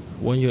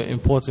 when you're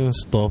importing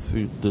stuff,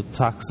 the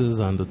taxes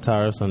and the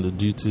tariffs and the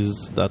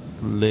duties that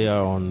layer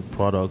on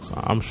products,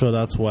 I'm sure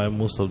that's why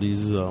most of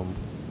these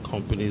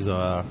companies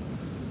are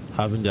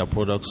having their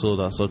products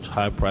sold at such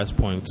high price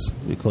points,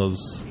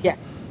 because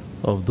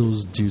of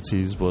those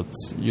duties. But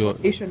your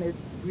importation is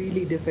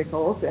really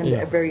difficult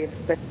and very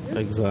expensive.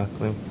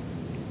 Exactly.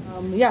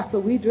 So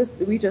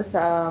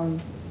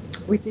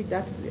we take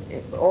that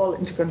all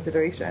into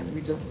consideration.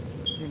 We just,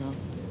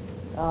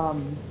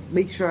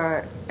 make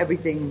sure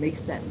everything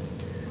makes sense.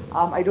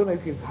 I don't know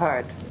if you've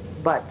heard,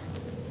 but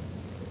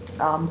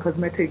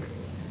cosmetics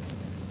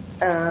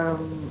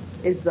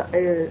is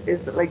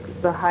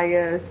like the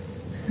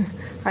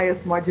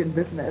highest margin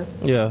business.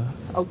 Yeah.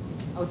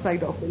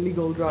 Outside of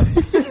illegal drugs.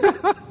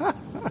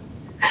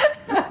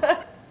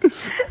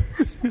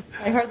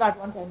 I heard that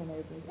one time and I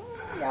was like,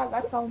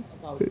 that sounds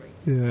about right.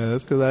 Yeah,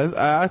 that's because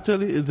I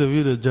actually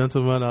interviewed a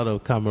gentleman out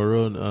of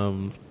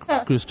Cameroon,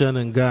 Christian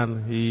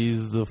Ngan.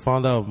 He's the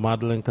founder of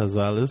Madeleine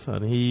Cazalis,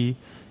 and he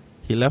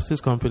left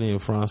his company in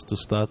France to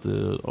start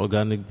the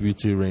organic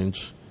beauty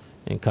range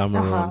in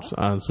Cameroon.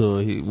 And so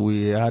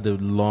we had a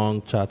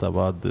long chat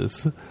about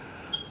this.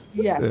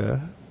 Yeah.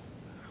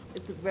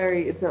 It's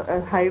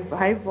a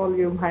high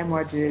volume, high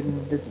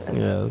margin business.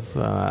 Yes,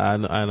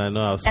 and I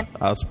know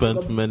I've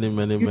spent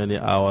many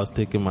hours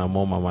taking my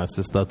mom and my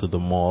sister to the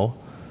mall.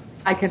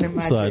 I can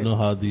imagine. So I know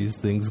how these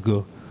things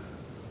go.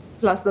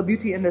 Plus, the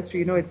beauty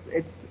industry,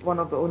 it's one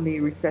of the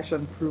only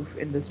recession-proof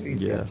industries.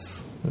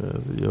 Yes,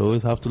 you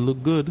always have to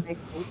look good.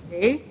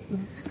 Okay,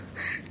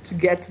 to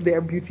get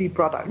their beauty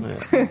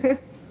products. Yeah.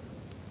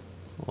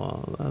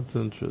 Wow, that's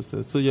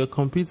interesting. So you're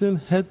competing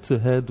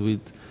head-to-head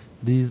with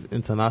these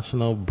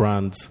international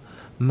brands.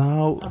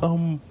 Now,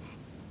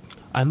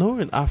 I know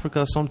in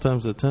Africa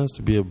sometimes there tends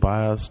to be a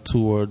bias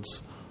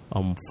towards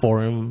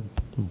foreign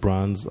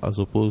brands as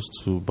opposed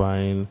to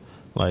buying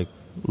like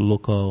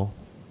local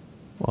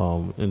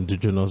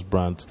indigenous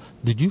brands.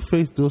 Did you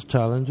face those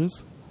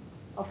challenges?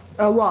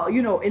 Well,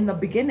 in the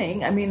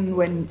beginning,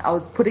 when I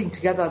was putting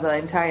together the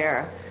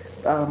entire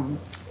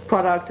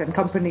product and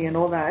company and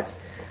all that,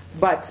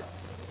 but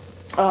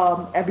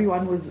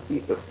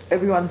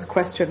everyone's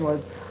question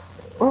was,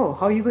 oh,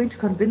 how are you going to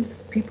convince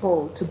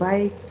people to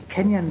buy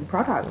Kenyan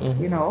product?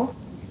 Mm-hmm.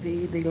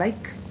 They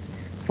like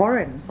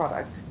foreign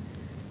product.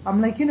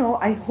 I'm like,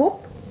 I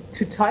hope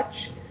to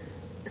touch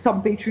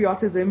some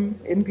patriotism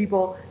in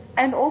people.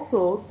 And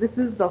also, this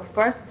is the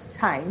first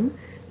time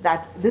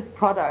that this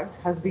product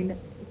has been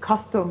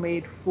custom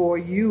made for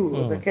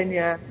you, the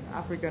Kenyan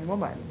African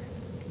woman.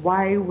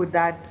 Why would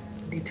that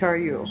deter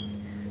you?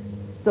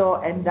 So,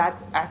 and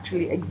that's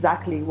actually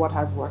exactly what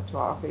has worked to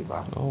our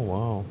favor. Oh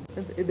wow!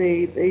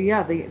 They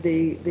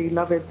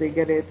love it. They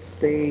get it.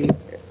 They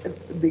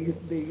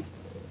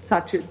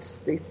touch it.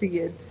 They see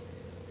it,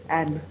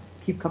 and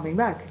keep coming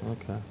back.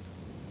 Okay.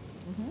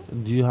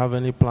 Mm-hmm. Do you have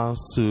any plans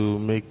to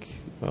make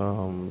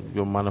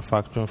your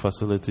manufacturing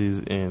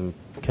facilities in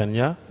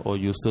Kenya, or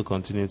you still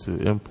continue to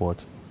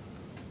import?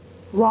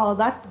 Well,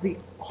 that's the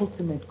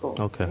ultimate goal.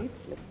 Okay. Right?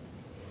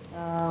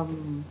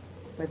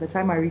 By the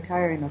time I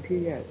retire in a few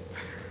years,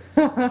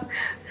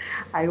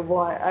 I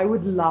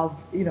would love,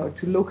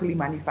 to locally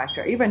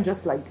manufacture, even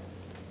just like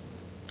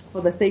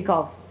for the sake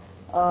of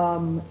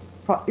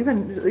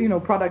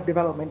product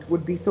development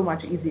would be so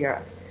much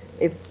easier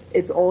if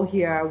it's all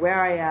here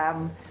where I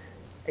am.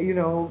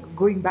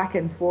 Going back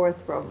and forth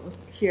from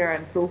here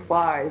and so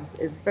far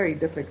is very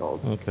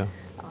difficult. Okay.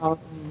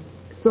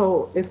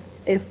 So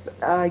if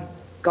I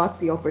got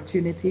the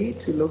opportunity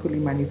to locally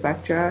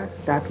manufacture,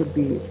 that would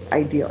be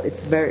ideal.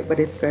 It's very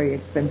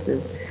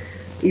expensive.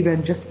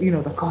 Even just,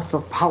 the cost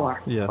of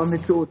power on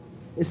its own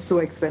is so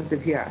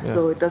expensive here. Yeah.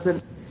 So it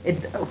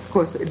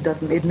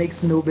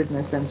makes no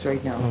business sense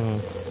right now.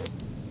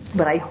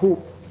 But I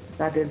hope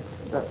that is,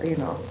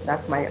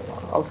 that's my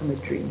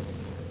ultimate dream,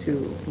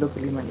 to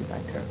locally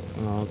manufacture.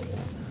 Okay.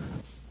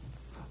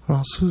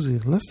 Now,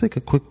 Suzie, let's take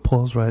a quick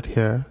pause right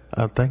here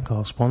and thank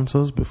our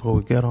sponsors before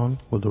we get on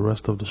with the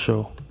rest of the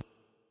show.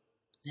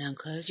 Now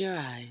close your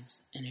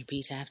eyes and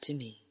repeat after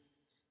me.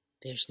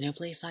 There's no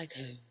place like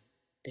home.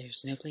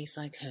 There's no place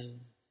like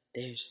home.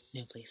 There's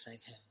no place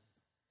like home.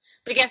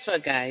 But guess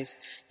what, guys?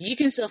 You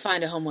can still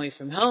find a home away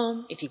from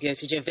home if you go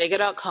to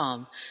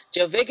JoeVega.com.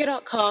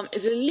 JoeVega.com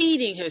is a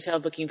leading hotel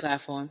booking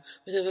platform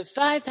with over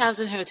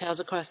 5,000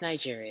 hotels across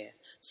Nigeria.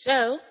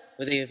 So,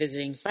 whether you're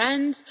visiting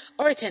friends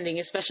or attending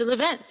a special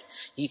event,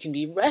 you can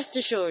be rest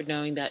assured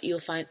knowing that you'll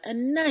find a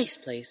nice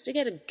place to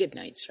get a good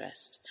night's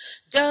rest.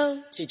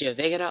 Go to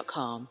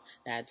JoeVega.com.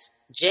 That's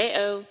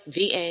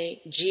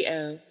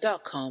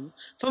JoeVago.com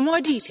for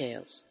more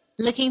details.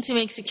 Looking to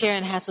make secure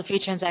and hassle-free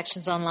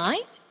transactions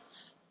online?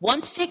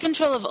 Want to take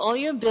control of all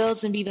your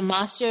bills and be the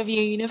master of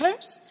your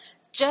universe?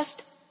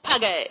 Just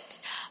Paga it.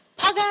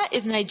 Paga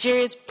is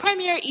Nigeria's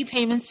premier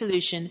e-payment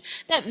solution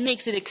that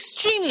makes it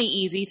extremely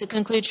easy to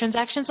conclude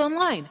transactions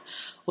online.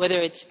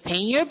 Whether it's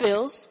paying your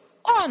bills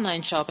or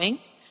online shopping,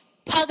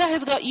 Paga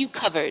has got you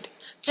covered.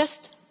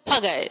 Just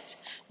Paga it.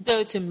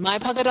 Go to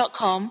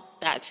mypaga.com,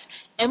 that's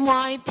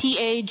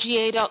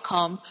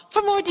mypaga.com,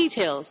 for more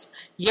details.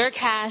 Your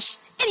cash,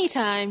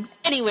 anytime,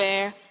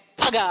 anywhere,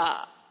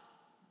 Paga.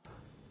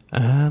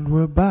 And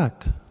we're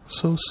back.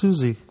 So,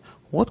 Suzie,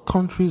 what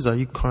countries are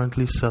you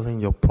currently selling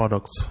your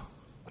products?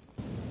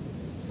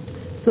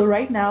 So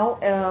right now,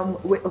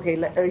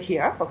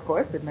 here, of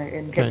course,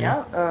 in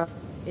Kenya.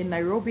 In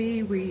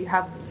Nairobi, we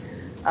have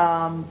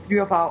 3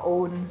 of our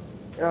own,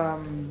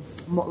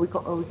 we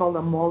call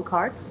them mall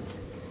carts.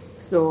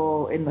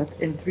 So in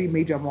 3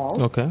 major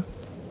malls. Okay.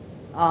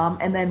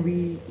 And then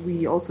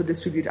we also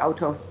distribute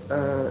out of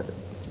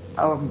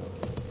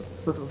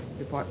sort of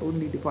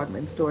only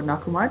department store,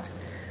 Nakumat.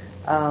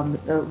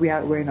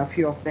 We're in a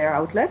few of their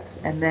outlets,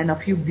 and then a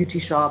few beauty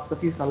shops, a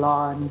few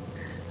salons,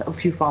 a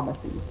few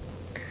pharmacies.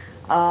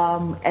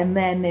 And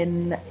then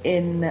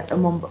in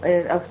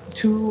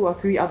 2 or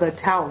 3 other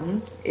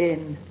towns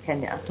in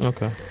Kenya.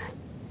 Okay.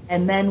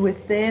 And then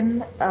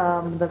within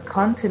the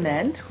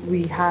continent,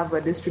 we have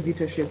a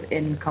distributorship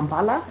in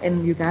Kampala,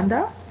 in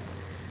Uganda,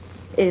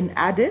 in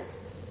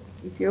Addis,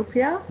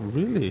 Ethiopia.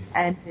 Really?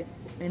 And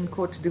in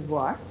Cote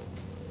d'Ivoire.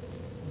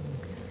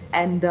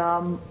 And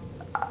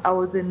I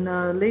was in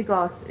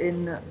Lagos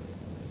in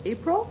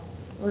April.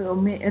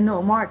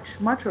 March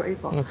or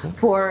April,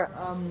 for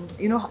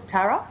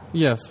Tara.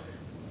 Yes.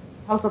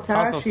 House of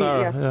Tara. House of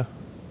Tara.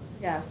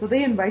 Yeah. So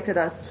they invited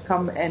us to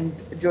come and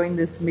join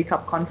this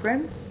makeup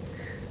conference.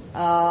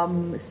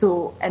 And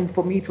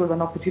for me, it was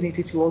an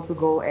opportunity to also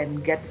go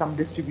and get some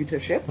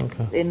distributorship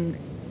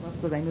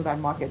because I know that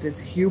market is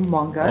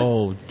humongous.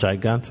 Oh,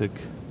 gigantic!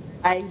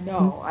 I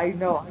know. I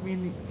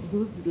mean,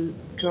 those little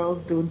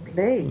girls don't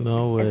play.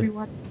 No way.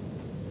 Everyone.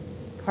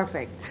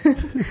 Perfect.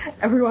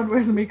 Everyone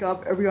wears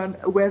makeup. Everyone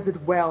wears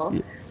it well.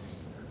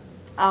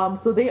 Yeah.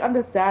 So they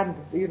understand,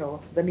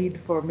 the need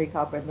for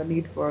makeup and the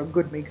need for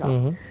good makeup.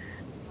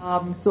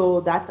 Mm-hmm.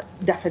 So that's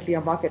definitely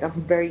a market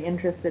I'm very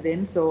interested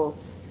in. So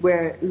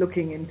we're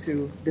looking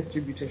into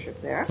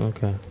distributorship there.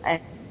 Okay.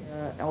 And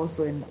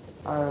also in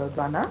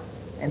Ghana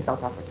and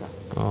South Africa.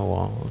 Oh,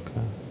 wow.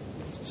 Okay.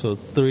 So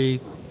 3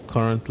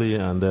 currently,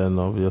 and then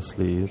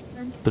obviously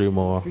 3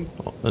 more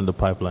in the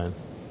pipeline.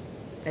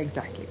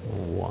 Exactly.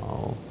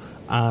 Wow.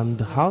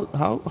 And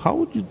how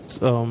would you,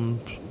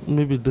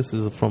 maybe this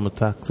is from a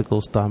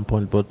tactical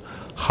standpoint, but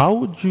how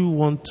would you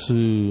want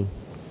to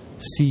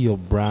see your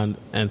brand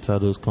enter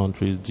those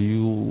countries? Do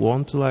you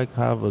want to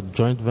have a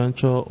joint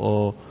venture,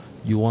 or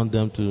you want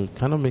them to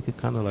kind of make it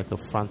kind of like a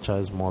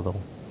franchise model?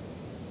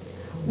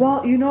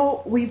 Well,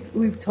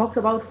 we've talked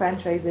about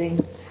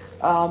franchising.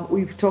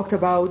 We've talked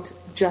about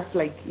just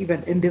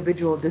even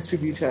individual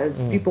distributors,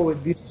 people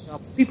with beauty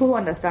shops, people who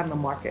understand the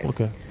market.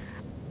 Okay.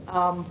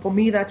 For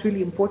me, that's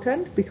really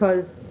important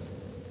because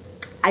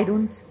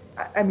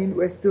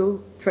we're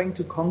still trying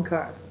to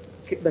conquer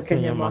the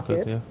Kenyan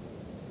market. Yeah.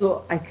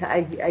 So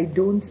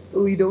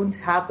we don't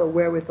have the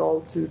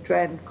wherewithal to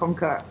try and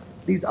conquer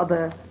these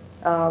other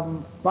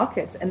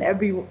markets, and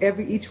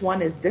each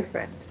one is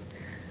different.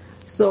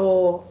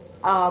 So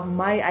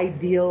my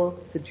ideal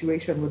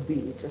situation would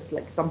be just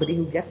like somebody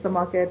who gets the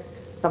market,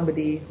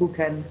 somebody who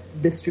can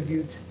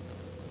distribute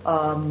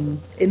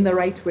in the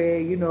right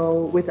way,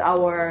 with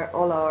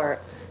all our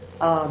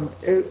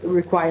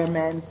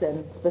requirements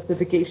and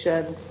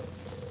specifications,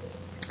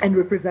 and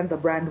represent the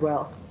brand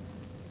well,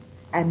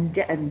 and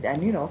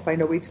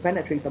find a way to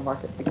penetrate the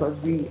market, because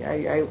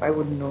I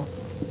wouldn't know.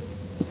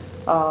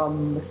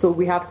 So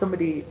we have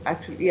somebody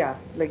actually,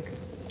 like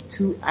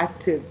 2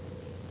 active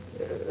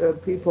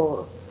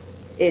people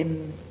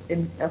in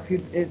 3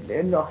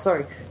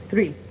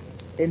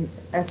 in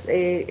SA,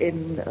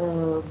 in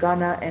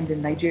Ghana, and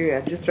in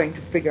Nigeria, just trying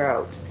to figure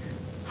out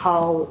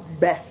how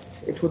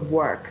best it would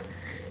work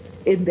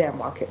in their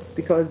markets,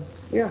 because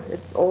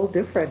it's all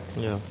different.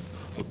 Yeah.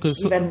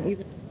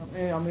 Even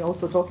I'm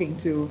also talking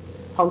to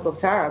House of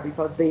Tara,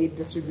 because they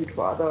distribute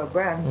for other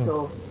brands,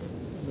 so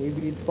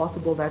maybe it's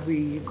possible that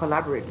we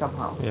collaborate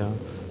somehow. Yeah.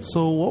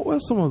 So what were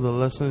some of the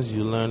lessons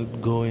you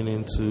learned going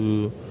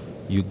into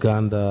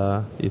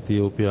Uganda,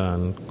 Ethiopia,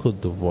 and Cote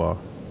d'Ivoire?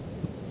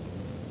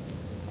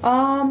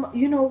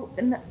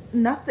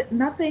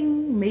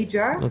 Nothing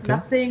major,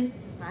 nothing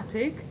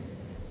dramatic,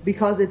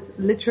 because it's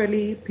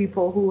literally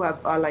people who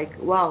are like,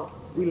 wow,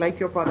 we like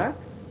your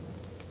product.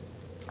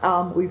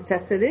 We've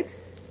tested it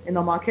in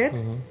the market.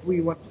 We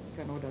want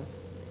an order.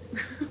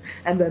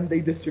 And then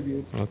they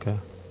distribute. Okay.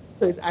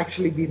 So it's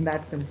actually been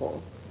that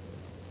simple.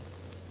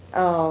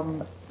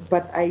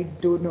 But I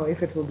don't know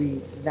if it will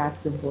be that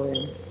simple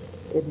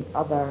in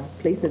other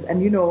places.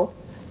 And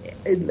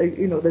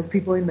there's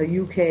people in the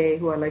UK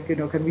who are like,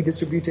 can we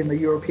distribute in the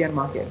European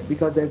market,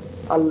 because there's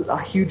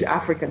a huge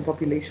African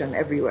population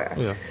everywhere.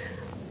 Yeah.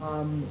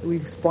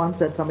 We've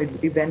sponsored some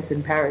events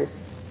in Paris,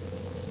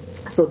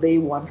 so they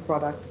want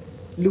product.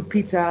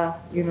 Lupita,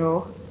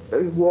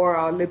 wore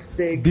our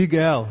lipstick. Big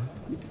L.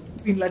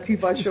 In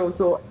Latifah show,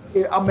 so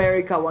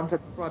America wanted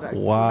the product.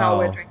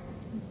 Wow.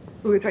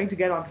 So we're trying to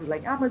get onto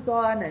like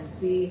Amazon and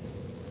see.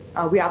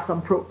 We have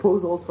some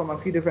proposals from a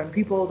few different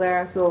people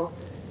there, so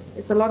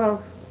it's a lot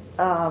of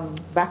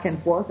back and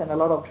forth and a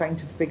lot of trying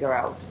to figure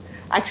out.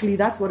 Actually,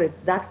 that's what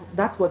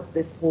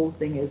this whole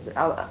thing is.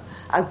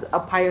 As a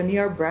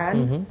pioneer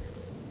brand,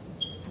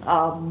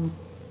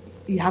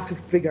 you have to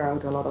figure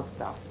out a lot of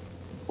stuff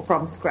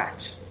from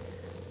scratch.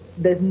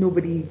 There's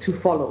nobody to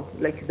follow.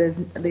 Like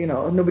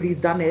nobody's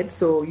done it,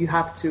 so you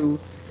have to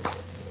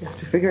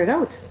figure it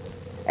out,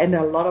 and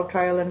a lot of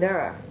trial and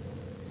error.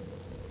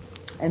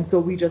 And so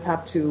we just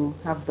have to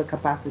have the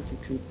capacity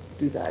to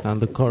do that,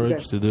 and the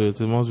courage to do it.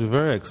 It must be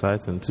very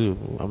exciting too.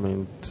 I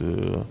mean,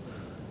 to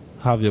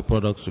have your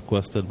products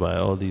requested by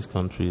all these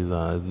countries,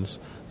 and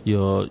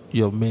your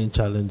main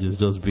challenge is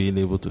just being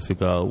able to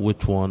figure out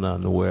which one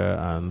and where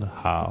and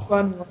how.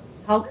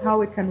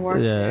 How it can work.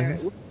 Yeah.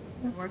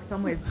 Can work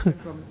somewhere different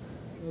from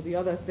the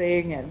other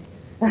thing, and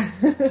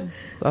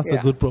that's a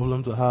good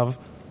problem to have.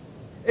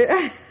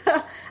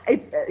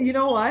 You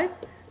know what?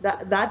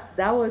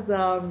 That was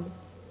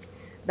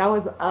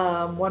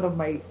one of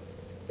my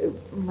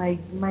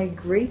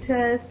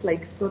greatest,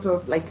 like, sort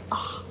of like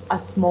a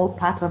small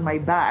pat on my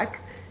back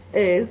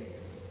is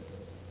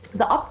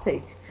the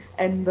uptake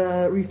and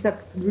the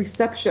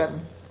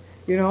reception.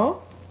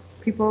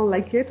 People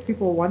like it,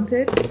 people want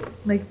it,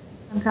 like,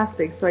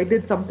 fantastic. So I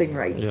did something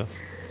right. Yes.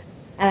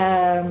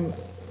 And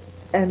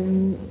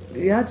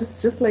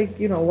just like,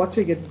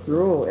 watching it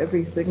grow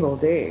every single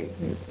day,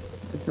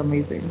 it's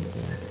amazing.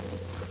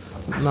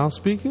 Now,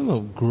 speaking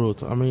of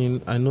growth, I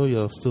mean, I know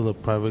you're still a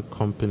private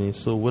company,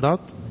 so without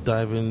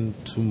diving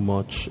too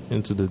much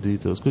into the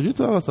details, could you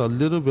tell us a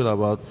little bit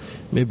about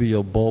maybe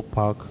your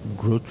ballpark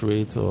growth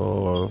rate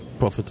or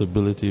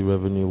profitability,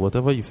 revenue,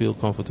 whatever you feel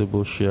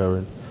comfortable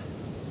sharing?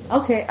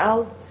 Okay,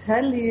 I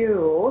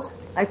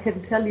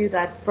can tell you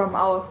that from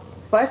our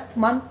first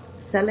month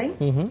selling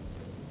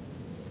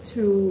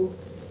to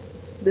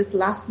this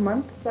last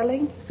month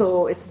selling,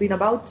 so it's been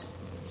about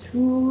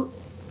 2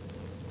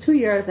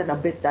 years and a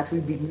bit that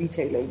we've been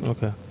retailing.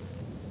 Okay.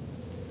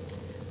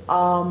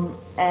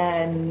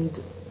 And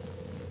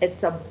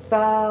it's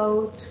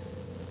about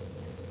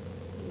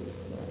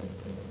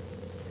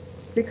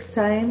 6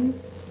 times.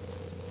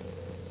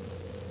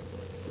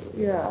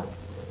 Yeah.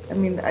 I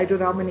mean, I don't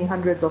know how many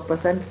hundreds of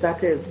percent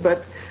that is,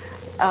 but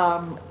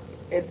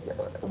it's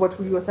what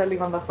we were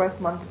selling on the first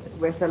month,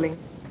 we're selling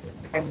 6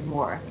 times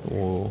more.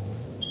 Whoa.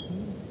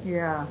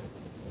 Yeah.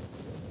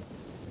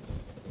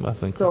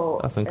 That's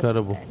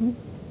incredible.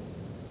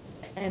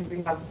 And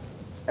we have,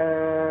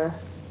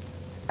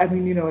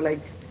 like,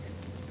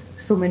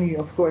 so many,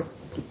 of course,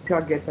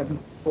 targets and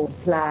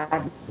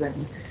plans,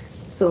 and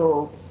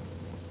so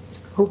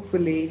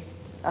hopefully,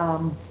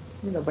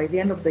 by the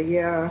end of the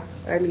year,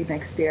 early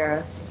next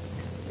year,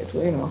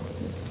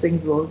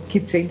 things will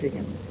keep changing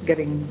and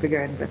getting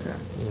bigger and better.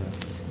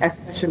 Yes.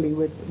 Especially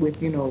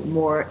with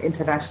more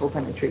international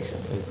penetration.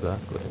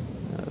 Exactly.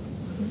 Yeah.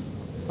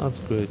 That's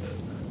great.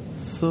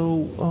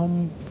 So,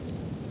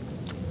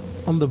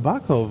 on the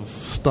back of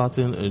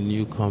starting a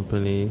new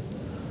company,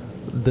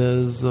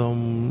 there's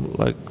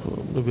like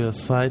maybe a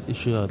side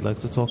issue I'd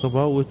like to talk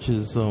about, which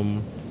is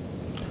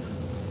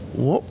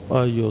what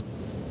are your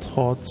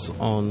thoughts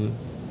on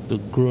the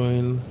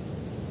growing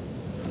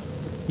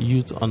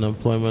youth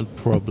unemployment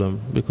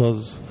problem?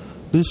 Because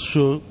this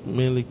show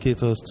mainly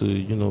caters to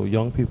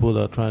young people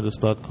that are trying to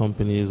start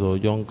companies or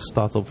young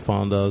startup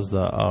founders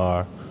that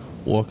are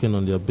working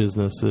on their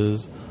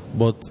businesses.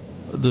 But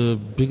the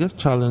biggest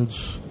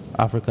challenge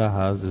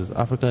Africa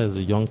is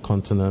a young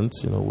continent.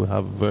 We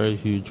have a very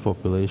huge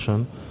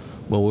population,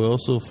 but we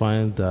also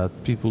find that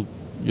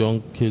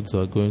young kids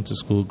are going to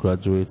school,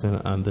 graduating,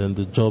 and then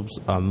the jobs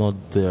are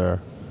not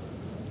there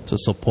to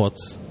support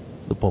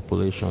the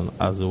population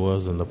as it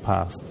was in the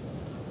past.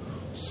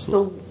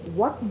 So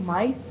what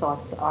my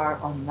thoughts are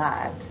on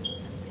that,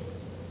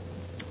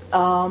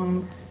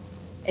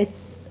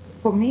 it's,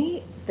 for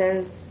me,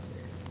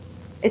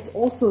 it's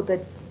also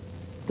the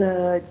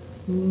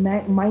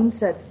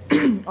mindset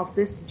of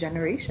this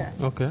generation.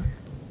 Okay.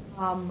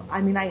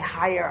 I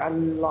hire a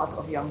lot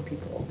of young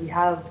people. We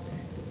have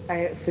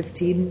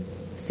 15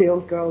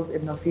 sales girls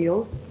in the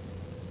field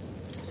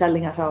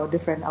selling at our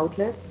different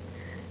outlets.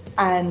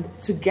 And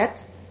to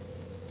get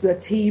the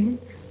team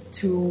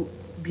to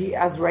be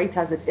as right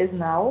as it is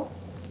now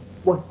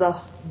was the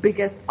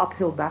biggest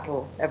uphill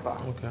battle ever.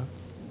 Okay.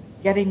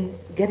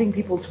 Getting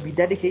people to be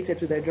dedicated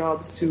to their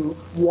jobs, to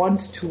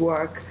want to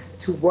work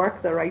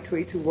the right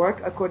way, to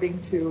work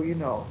according to,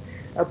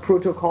 a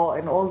protocol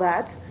and all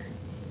that.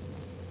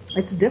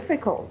 It's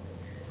difficult.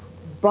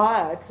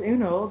 But,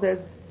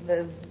 there's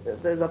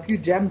a few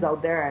gems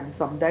out there and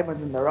some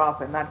diamonds in the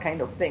rough and that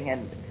kind of thing.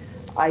 And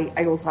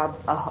I also have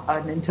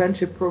an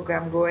internship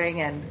program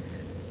going, and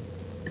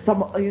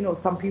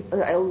some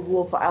people,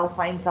 I'll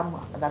find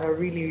some that are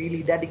really,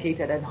 really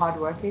dedicated and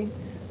hardworking,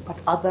 but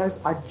others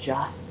are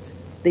just,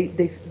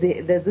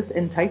 there's this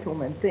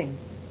entitlement thing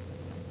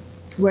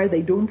where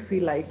they don't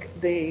feel like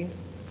they,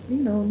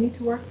 need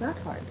to work that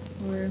hard,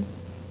 or,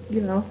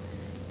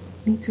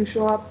 need to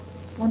show up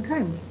on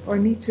time, or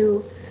need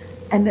to,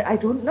 and I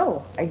don't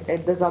know.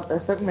 There's a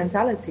certain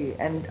mentality,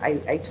 and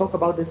I talk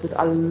about this with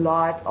a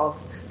lot of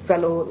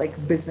fellow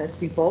business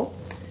people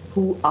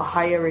who are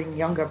hiring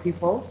younger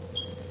people,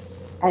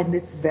 and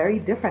it's very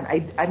different.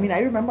 I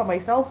remember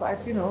myself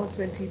at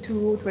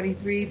 22,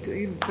 23, to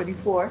even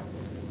 24,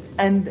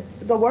 and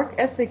the work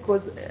ethic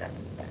was, it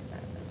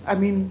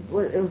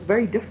was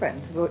very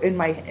different.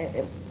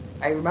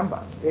 I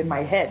remember in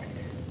my head,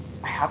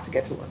 I have to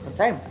get to work on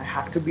time. I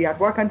have to be at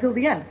work until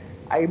the end.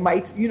 I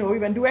might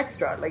even do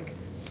extra,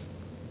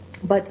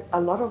 but a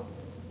lot of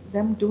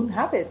them don't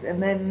have it,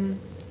 and then.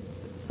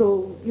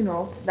 So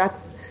that's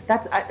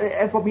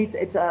for me.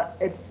 It's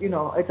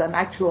an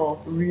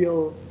actual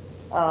real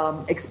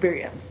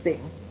experience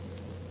thing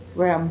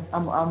where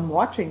I'm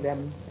watching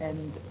them,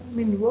 and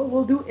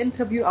we'll do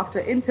interview after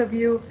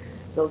interview.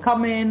 They'll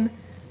come in,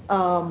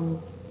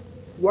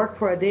 work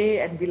for a day,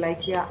 and be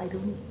like, yeah, I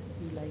don't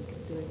feel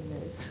like doing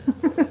this.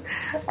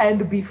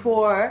 And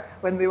before,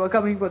 when they were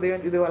coming for the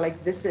interview, they were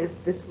like, this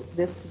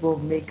will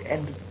make,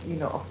 and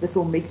this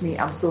will make me.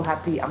 I'm so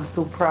happy. I'm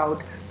so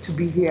proud to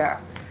be here.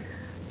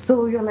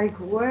 So you're like,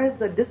 where's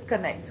the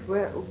disconnect?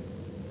 What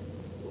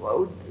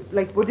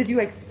did you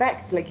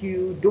expect?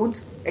 You don't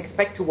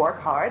expect to work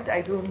hard? I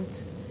don't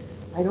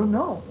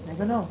know.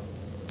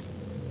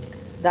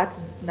 That's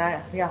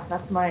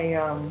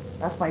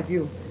my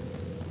view.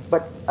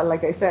 But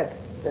like I said,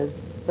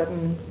 there's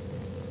certain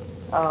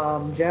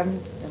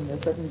gems and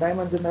there's certain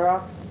diamonds in the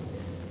rough.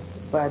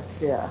 But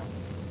yeah,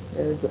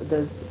 there's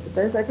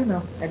I don't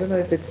know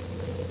if it's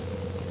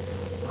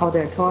how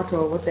they're taught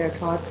or what they're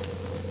taught.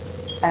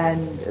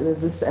 And there's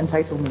this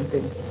entitlement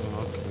thing.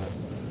 Okay.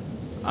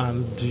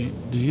 And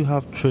do you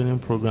have training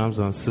programs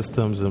and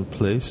systems in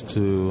place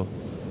to,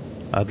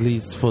 at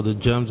least for the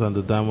gems and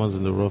the diamonds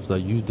in the rough that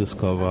you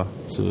discover,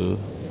 to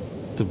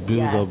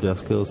build up their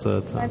skill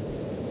sets?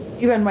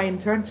 Even my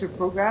internship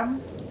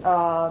program,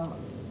 I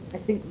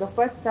think the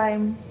first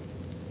time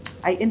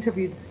I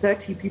interviewed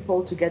 30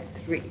 people to get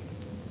 3.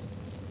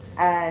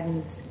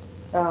 And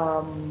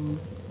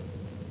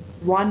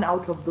one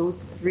out of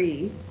those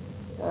 3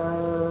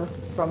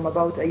 from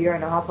about a year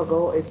and a half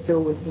ago is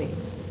still with me.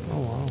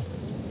 Oh wow!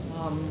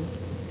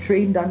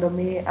 Trained under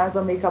me as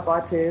a makeup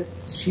artist.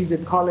 She's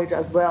in college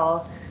as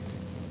well,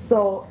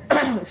 so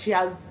she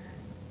has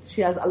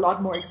a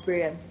lot more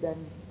experience than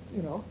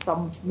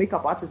some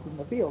makeup artists in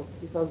the field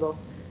because of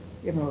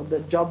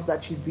the jobs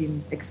that she's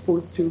been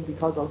exposed to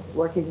because of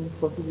working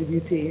for Suzie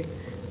Beauty,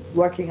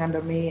 working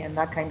under me, and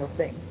that kind of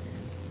thing.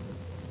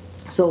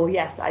 So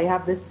yes, I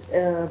have this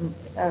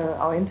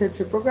our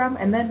internship program,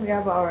 and then we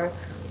have our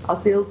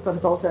sales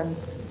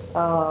consultants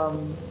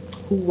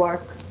who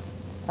work,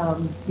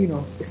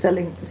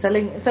 selling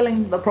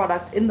the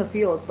product in the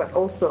field, but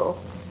also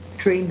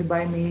trained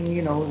by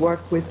me,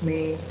 work with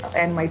me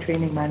and my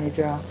training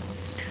manager.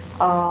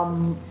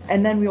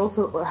 And then we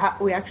also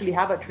we actually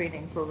have a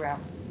training program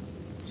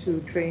to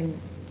train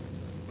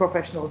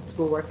professionals to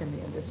go work in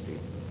the industry.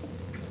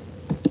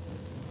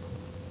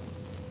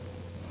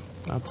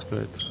 That's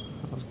great.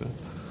 That's great.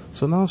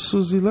 So now,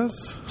 Suzie,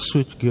 let's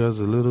switch gears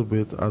a little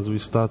bit as we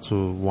start to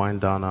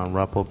wind down and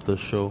wrap up the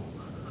show.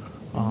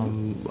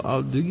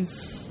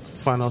 These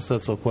final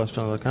sets of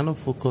questions are kind of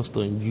focused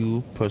on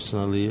you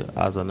personally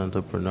as an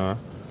entrepreneur.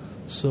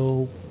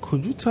 So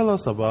could you tell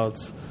us about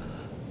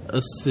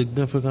a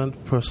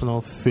significant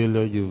personal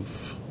failure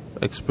you've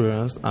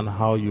experienced and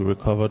how you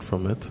recovered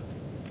from it?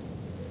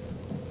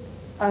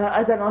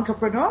 As an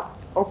entrepreneur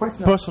or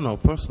personal?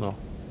 Personal.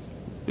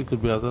 It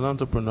could be as an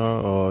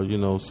entrepreneur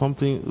or, some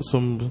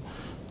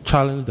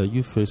challenge that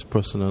you faced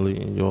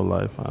personally in your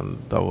life, and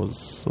that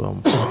was...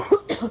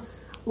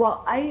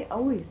 Well, I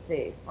always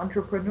say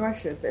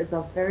entrepreneurship is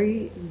a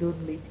very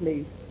lonely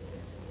place.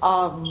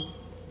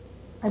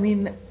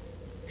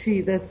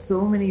 There's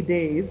so many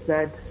days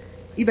that,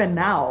 even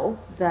now,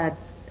 that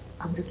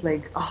I'm just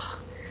like,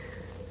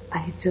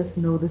 I just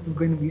know this is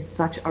going to be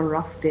such a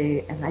rough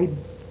day, and I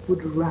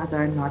would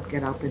rather not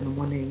get up in the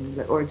morning,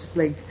 or just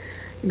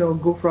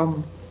go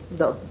from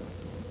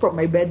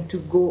my bed to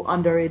go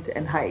under it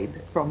and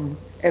hide from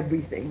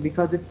everything,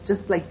 because it's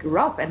just like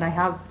rough. And I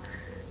have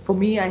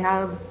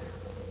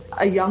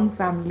a young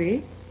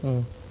family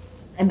and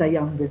a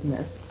young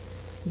business,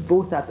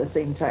 both at the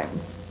same time.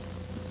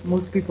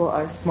 Most people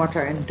are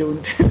smarter and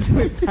don't do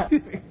it that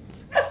way.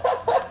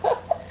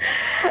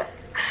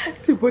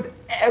 To put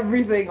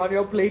everything on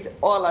your plate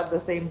all at the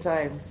same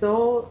time.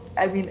 So,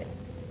 I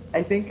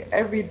think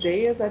every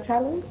day is a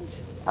challenge.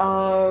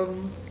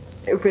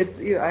 If it's,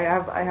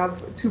 I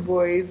have 2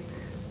 boys,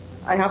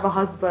 I have a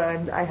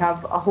husband, I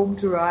have a home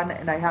to run,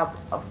 and I have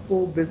a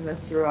full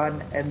business to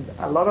run, and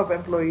a lot of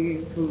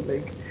employees who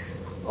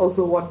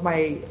also want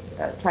my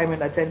time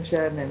and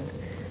attention, and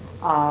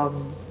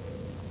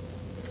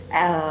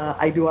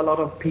I do a lot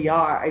of PR.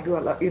 I do a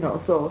lot,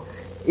 so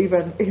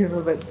even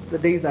the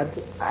days that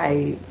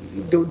I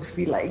don't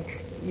feel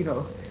like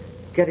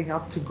getting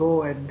up to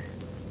go and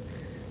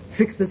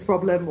fix this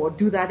problem or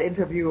do that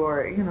interview,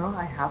 or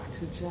I have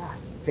to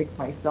just pick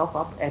myself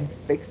up and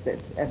fix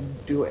it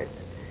and do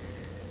it.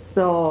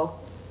 So,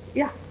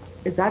 yeah,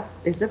 is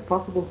it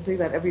possible to say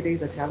that every day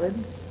is a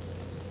challenge?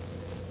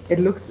 It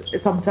looks,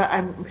 sometimes,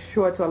 I'm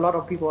sure to a lot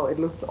of people, it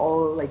looks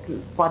all like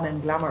fun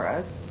and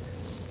glamorous,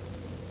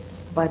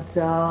 but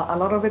a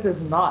lot of it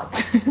is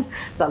not.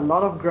 It's a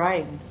lot of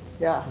grind.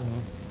 Yeah.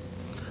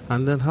 Mm-hmm.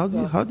 And then how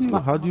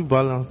do you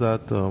balance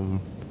that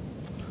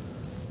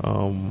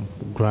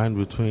grind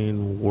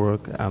between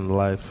work and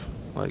life?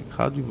 Like,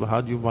 how do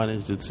you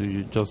manage the two?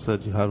 You just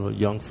said you have a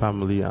young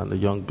family and a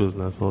young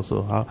business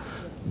also. How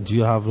do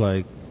you have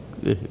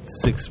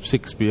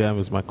 6 p.m.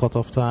 is my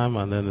cutoff time,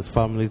 and then it's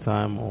family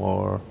time,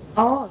 or?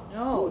 Oh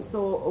no!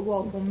 So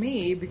for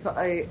me, because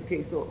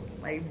so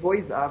my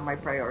boys are my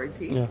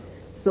priority. Yeah.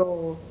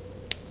 So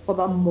for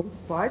the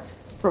most part,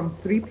 from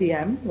 3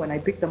 p.m. when I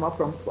pick them up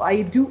from school,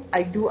 I do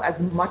as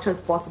much as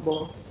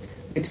possible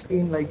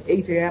between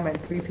 8 a.m.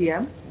 and 3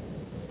 p.m.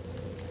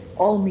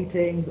 All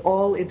meetings,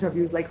 all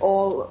interviews,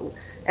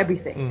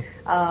 everything.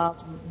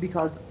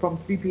 Because from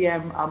 3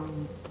 p.m.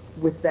 I'm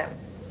with them.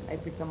 I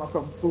pick them up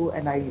from school,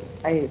 and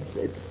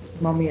it's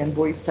mommy and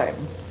boys time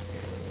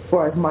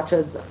for as much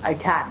as I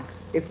can.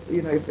 If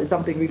it's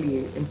something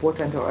really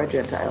important or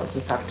urgent, I'll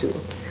just have to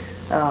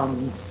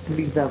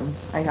leave them.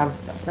 I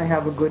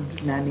have a good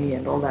nanny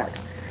and all that.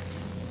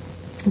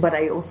 But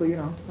I also,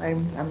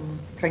 I'm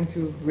trying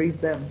to raise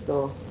them,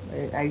 so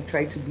I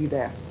try to be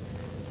there.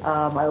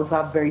 I also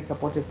have very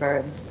supportive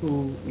parents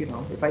who,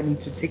 if I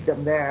need to take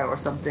them there or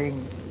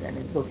something, then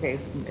it's okay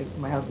if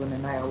my husband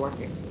and I are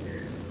working.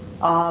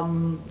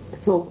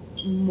 So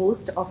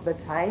most of the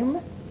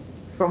time,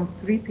 from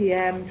 3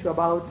 p.m. to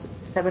about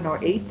 7 or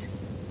 8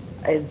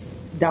 is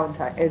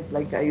downtime. It's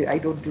I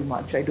don't do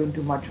much. I don't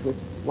do much with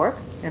work,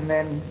 and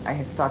then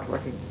I start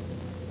working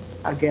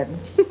again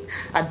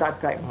at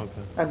that time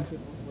until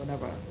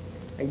whenever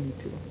I need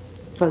to.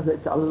 Because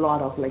it's a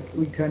lot of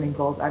returning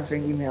calls,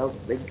 answering emails,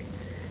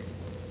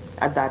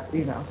 at that,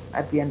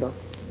 at the end of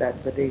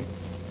the day.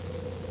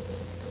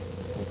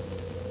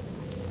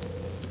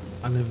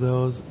 And if there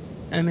was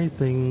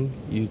anything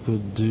you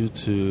could do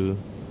to,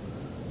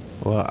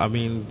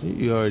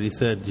 you already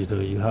said,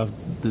 you have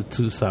the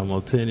two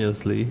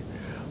simultaneously.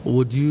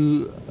 Would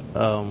you,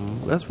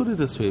 let's put it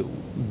this way,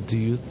 do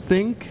you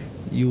think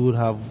you would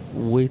have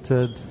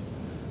waited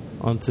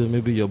until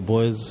maybe your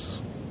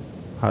boys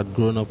had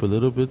grown up a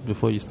little bit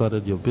before you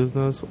started your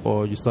business,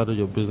 or you started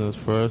your business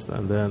first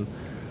and then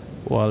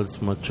while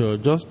it's mature,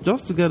 just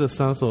to get a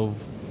sense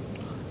of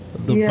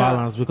the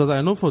balance? Because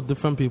I know for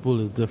different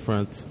people it's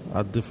different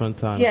at different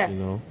times,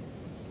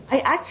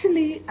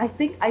 I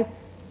think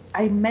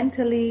I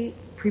mentally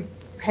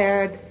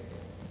prepared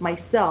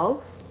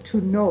myself to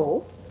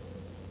know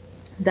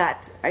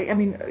that,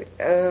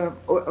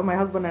 my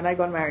husband and I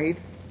got married.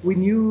 We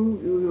knew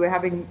we were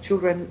having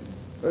children,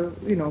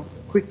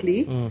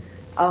 quickly.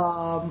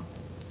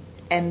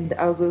 And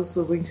I was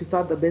also going to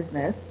start the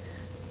business.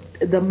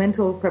 the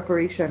mental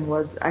preparation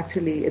was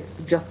actually, it's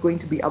just going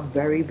to be a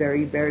very,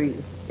 very, very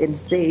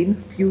insane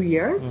few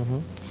years.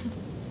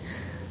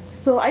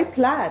 So I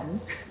plan,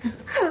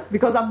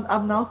 because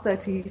I'm now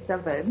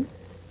 37.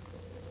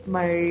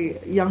 My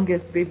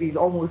youngest baby is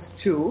almost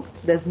 2.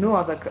 There's none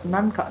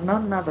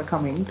other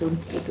coming.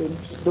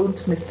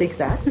 Don't mistake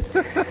that.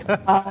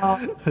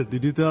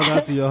 Did you tell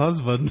that to your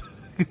husband?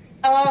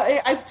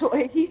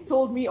 He's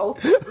told me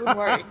also. Don't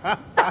worry.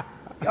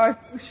 We are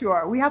so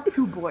sure. We have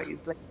 2 boys.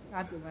 Like,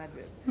 can't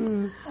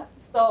imagine.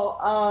 So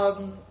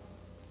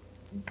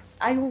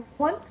I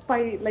want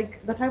by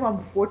like the time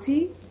I'm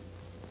 40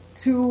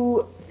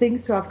 to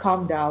things to have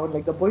calmed down.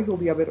 Like the boys will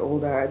be a bit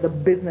older. The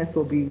business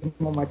will be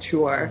more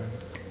mature.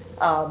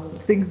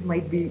 Things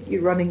might be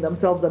running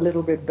themselves a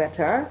little bit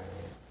better.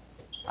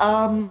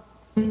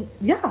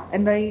 Yeah,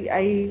 and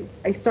I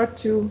start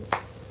to,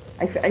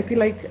 I feel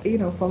like, you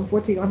know, from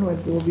 40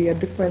 onwards, it will be a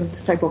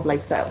different type of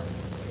lifestyle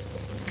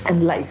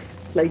and life.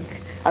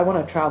 Like, I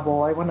want to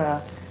travel. I want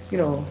to, you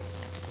know,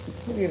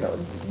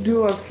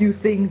 do a few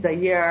things a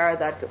year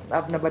that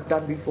I've never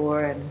done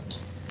before. And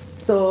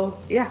so,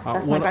 yeah.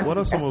 That's what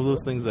are some of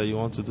those things that you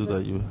want to do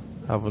that you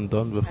haven't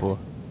done before?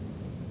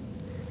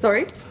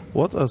 Sorry?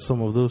 What are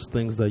some of those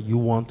things that you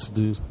want to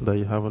do that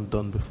you haven't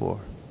done before?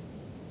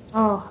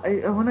 Oh,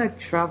 I want to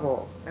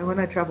travel. I want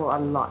to travel a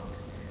lot.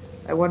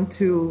 I want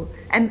to,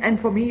 and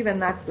for me, even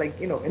that's like,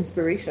 you know,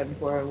 inspiration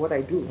for what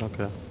I do.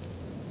 Okay.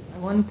 I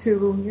want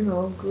to, you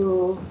know,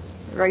 go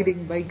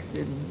riding bikes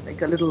in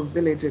like a little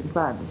village in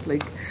France.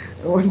 Like,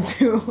 I want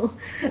to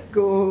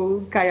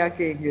go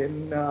kayaking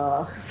in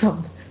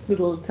some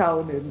little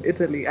town in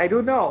Italy. I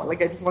don't know.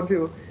 Like, I just want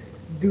to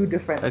do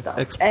different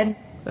stuff. And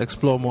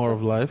explore more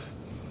of life.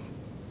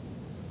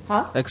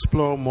 Huh?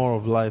 Explore more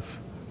of life.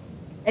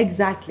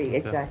 Exactly.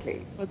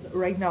 Because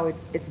right now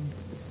it's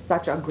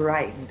such a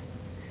grind.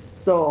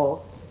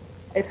 So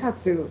it has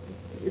to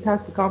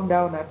calm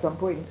down at some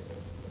point.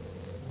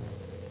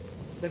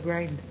 The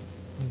grind.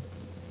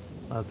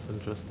 That's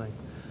interesting.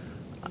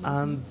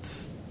 And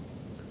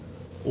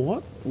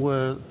what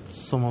were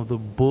some of the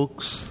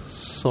books,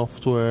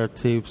 software,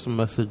 tapes,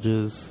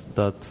 messages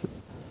that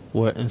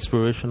were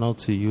inspirational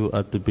to you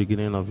at the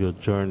beginning of your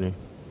journey?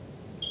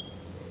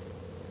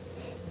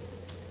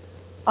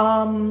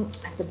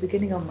 At the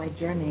beginning of my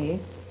journey,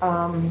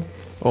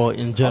 or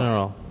in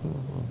general.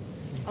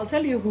 I'll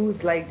tell you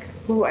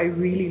who I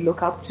really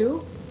look up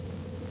to.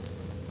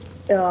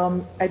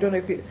 I don't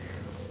know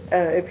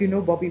if you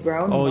know Bobby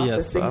Brown. Oh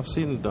yes, I've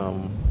seen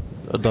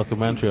a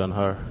documentary on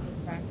her.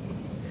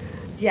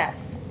 Yes.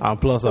 And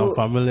plus, I'm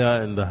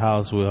familiar in the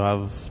house. We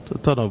have a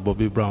ton of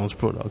Bobby Brown's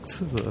products.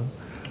 So.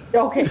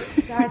 Okay,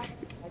 that's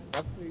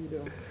what you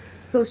do.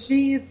 So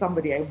she is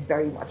somebody I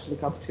very much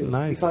look up to.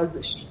 Nice.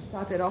 Because she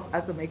started off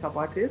as a makeup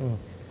artist,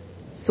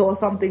 saw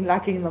something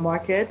lacking in the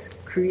market,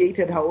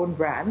 created her own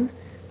brand.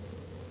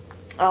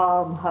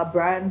 Her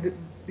brand,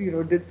 you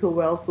know, did so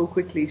well so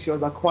quickly. She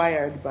was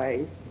acquired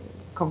by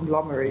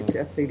conglomerate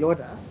Estee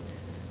Lauder,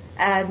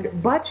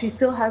 but she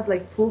still has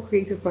like full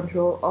creative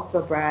control of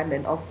the brand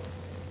and of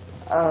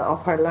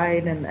her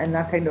line and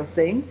that kind of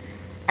thing.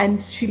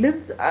 And she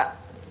lives,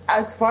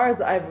 as far as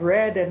I've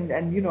read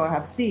and you know, I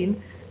have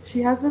seen,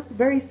 she has this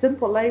very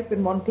simple life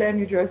in Montclair,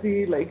 New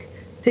Jersey, like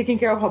taking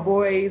care of her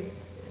boys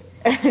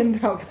and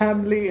her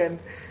family and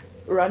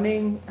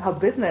running her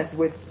business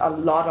with a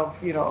lot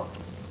of, you know,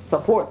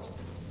 support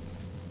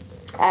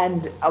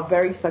and a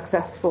very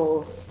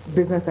successful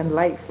business and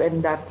life,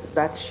 and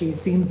that she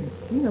seems,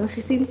 you know,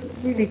 she seems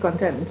really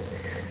content.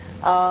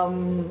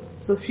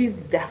 So she's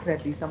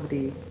definitely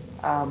somebody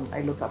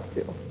I look up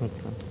to.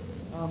 Okay.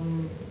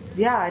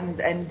 Yeah,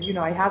 and you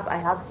know, I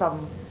have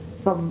some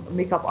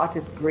makeup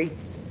artist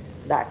greats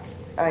that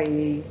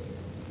I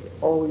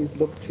always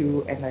look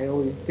to and I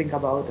always think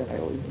about and I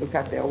always look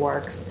at their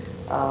works.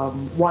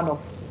 One of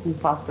who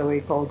passed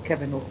away called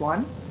Kevin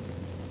Okwan,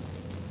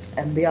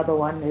 and the other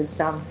one is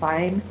Sam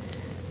Fine.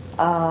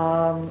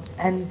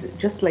 And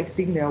just like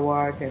seeing their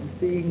work and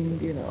seeing,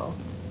 you know,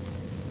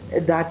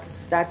 that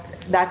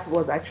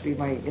was actually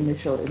my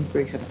initial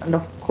inspiration. And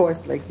of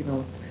course, like, you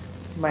know,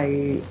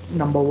 my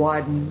number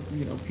one,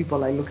 you know,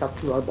 people I look up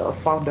to are the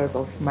founders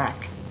of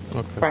MAC,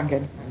 Frank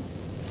and Frank.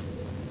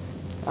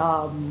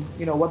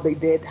 You know, what they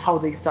did, how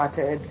they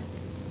started.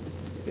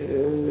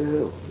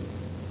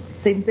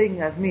 Same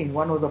thing as me.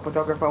 One was a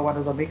photographer, one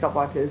was a makeup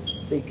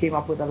artist. They came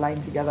up with a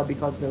line together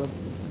because there was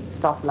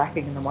stuff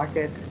lacking in the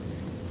market.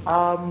 Those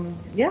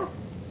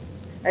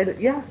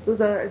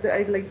are, I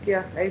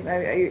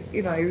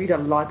you know, I read a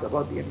lot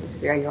about the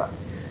industry.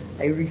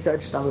 I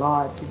researched a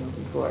lot, you know,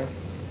 before.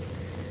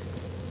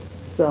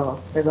 So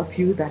there's a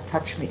few that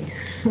touch me.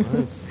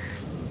 Nice.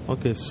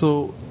 Okay,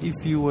 so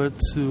if you were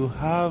to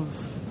have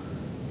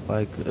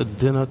like a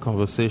dinner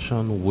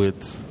conversation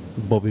with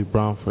Bobby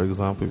Brown, for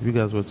example, if you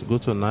guys were to go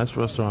to a nice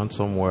restaurant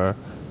somewhere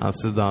and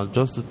sit down,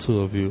 just the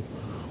two of you,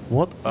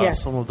 what are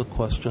some of the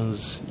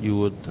questions you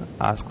would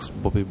ask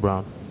Bobby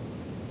Brown?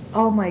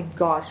 Oh my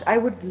gosh, I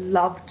would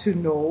love to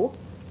know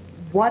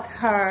what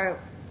her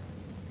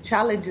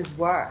challenges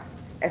were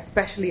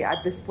especially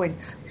at this point.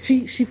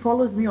 She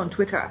follows me on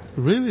Twitter.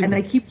 Really? And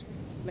I keep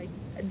like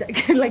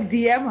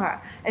DM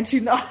her, and she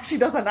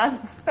doesn't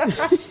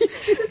answer.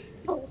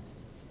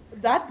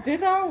 That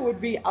dinner would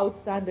be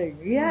outstanding.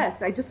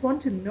 Yes, I just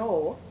want to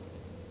know,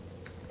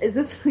 is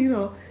this,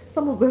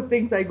 some of the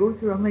things I go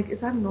through, I'm like,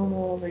 is that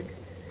normal? Like,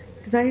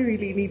 did I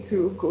really need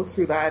to go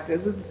through that?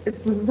 Does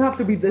it have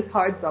to be this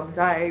hard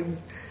sometimes?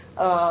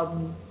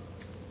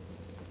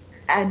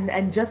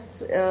 And just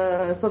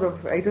sort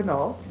of, I don't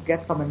know,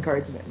 get some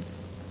encouragement.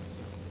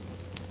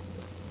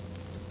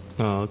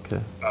 Oh,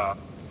 okay. Yeah.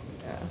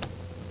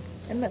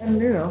 And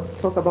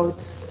talk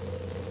about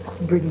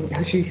bringing.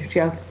 She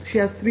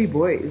has 3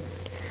 boys.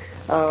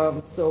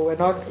 So we're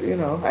not,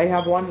 I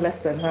have one less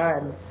than her,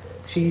 and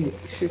she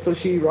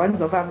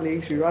runs a family.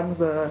 She runs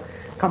a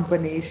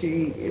company.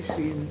 She's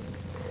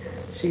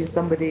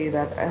somebody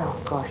that, oh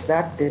gosh,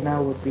 that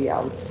dinner would be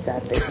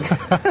outstanding.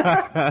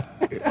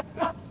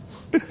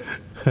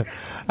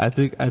 I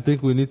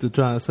think we need to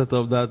try and set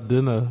up that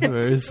dinner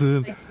very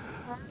soon.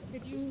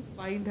 Could you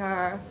find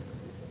her?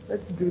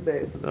 Let's do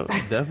this. No,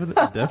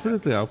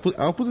 definitely.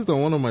 I'll put it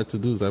on one of my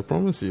to-dos. I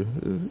promise you.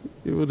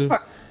 Even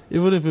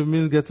if it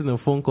means getting a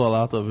phone call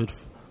out of it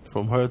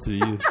from her to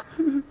you.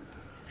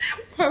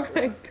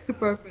 Perfect.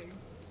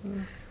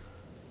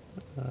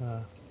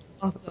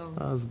 Awesome.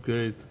 That's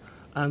great.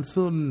 And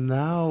so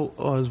now,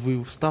 as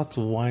we start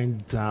to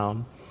wind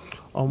down,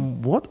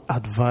 what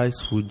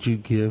advice would you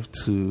give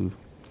to,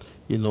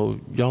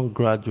 young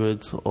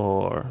graduates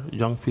or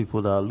young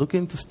people that are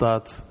looking to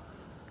start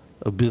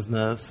a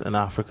business in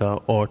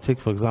Africa, or take,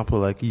 for example,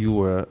 like you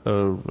were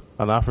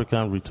an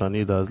African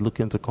returnee that is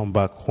looking to come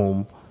back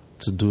home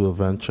to do a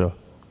venture?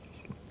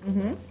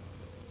 Mm-hmm.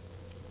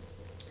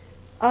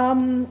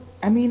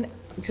 I mean,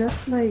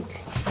 just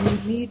like you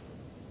need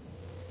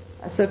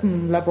a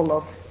certain level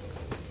of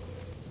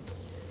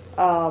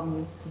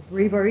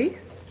bravery,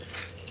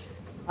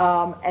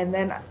 and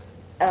then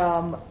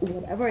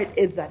whatever it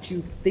is that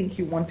you think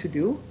you want to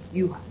do,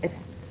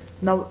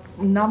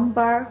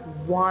 number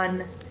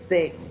one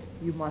thing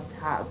you must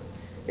have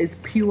is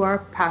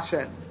pure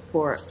passion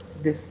for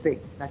this thing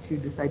that you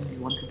decided you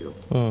want to do.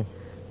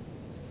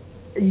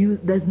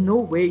 There's no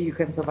way you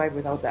can survive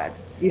without that.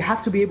 You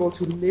have to be able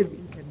to live,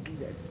 eat, and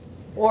breathe it,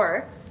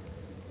 or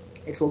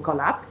it will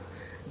collapse.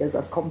 There's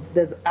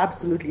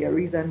absolutely a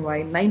reason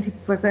why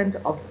 90%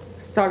 of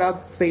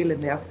startups fail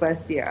in their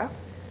first year,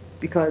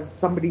 because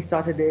somebody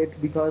started it,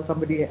 because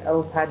somebody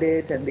else had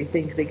it, and they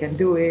think they can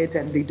do it,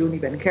 and they don't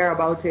even care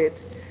about it.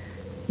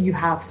 You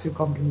have to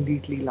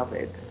completely love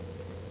it.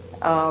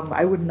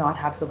 I would not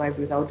have survived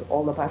without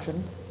all the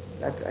passion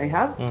that I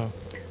have.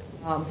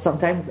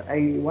 Sometimes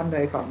I wonder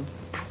if I'm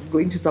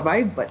going to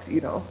survive, but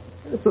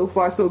so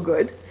far so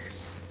good.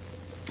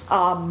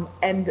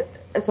 And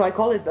so I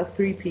call it the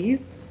 3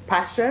 Ps: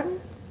 passion,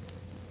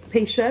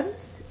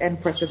 patience, and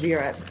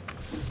perseverance.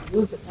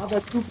 Those other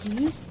 2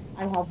 Ps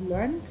I have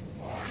learned,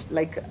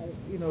 like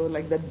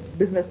the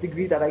business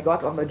degree that I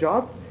got on the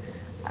job.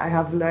 I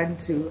have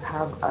learned to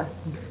have a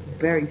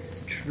very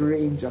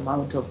strange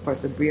amount of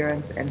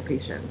perseverance and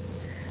patience,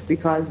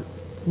 because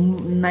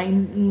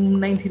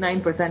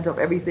 99% of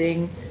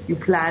everything you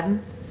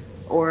plan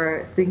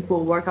or think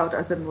will work out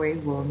a certain way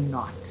will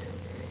not.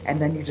 And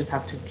then you just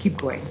have to keep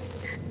going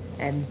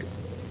and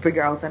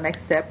figure out the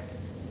next step,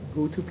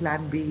 go to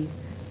plan B,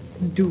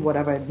 do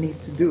whatever it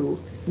needs to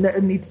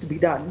be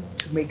done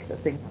to make the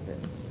thing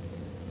happen.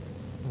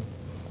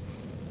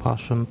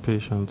 Passion,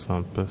 patience,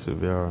 and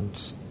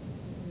perseverance.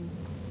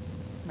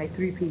 My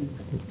 3 Ps.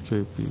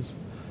 3 Ps.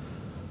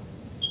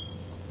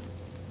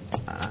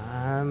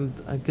 And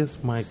I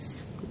guess my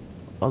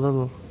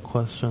other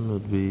question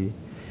would be,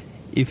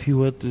 if you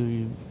were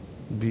to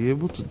be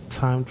able to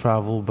time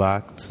travel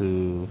back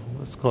to,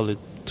 let's call it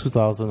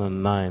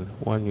 2009,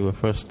 when you were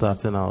first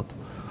starting out,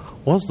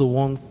 what's the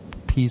one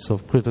piece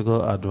of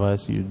critical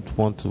advice you'd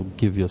want to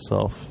give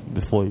yourself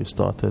before you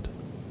started?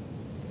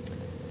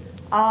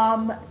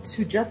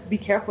 To just be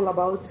careful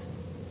about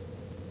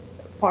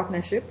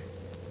partnerships.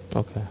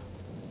 Okay.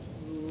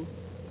 To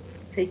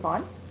take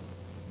on.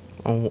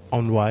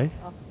 On why?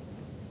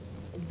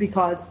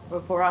 Because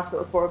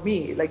for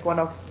me, like one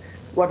of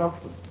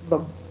the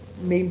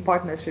main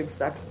partnerships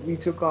that we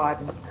took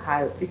on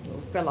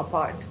fell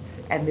apart,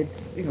 and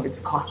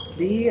it's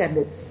costly, and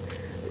it's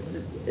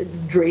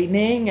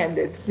draining, and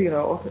it's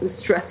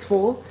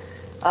stressful.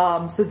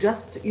 So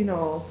just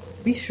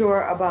be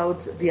sure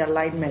about the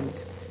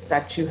alignment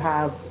that you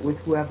have with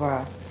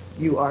whoever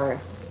you are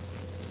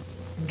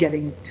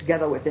getting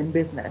together with in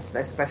business,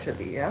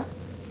 especially. Yeah.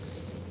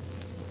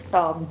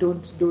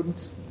 Don't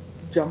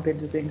jump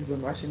into things,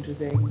 don't rush into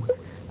things.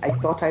 I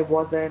thought I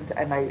wasn't,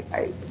 and I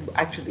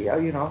actually,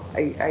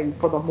 I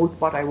for the most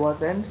part I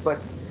wasn't,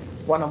 but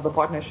one of the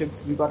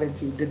partnerships we got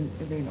into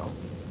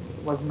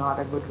was not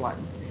a good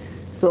one.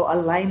 So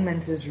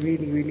alignment is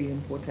really, really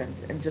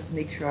important, and just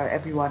make sure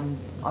everyone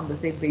on the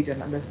same page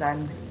and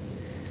understands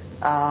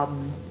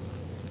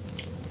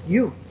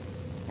you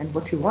and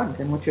what you want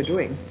and what you're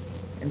doing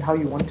and how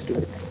you want to do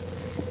it.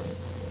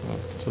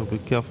 So be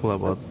careful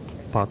about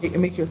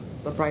Make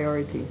yourself the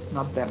priority,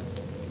 not them.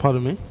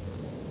 Pardon me?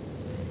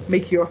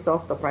 Make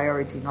yourself the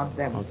priority, not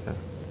them. Okay.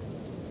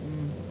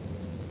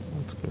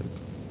 That's good.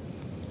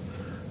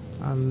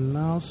 And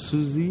now,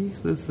 Suzie,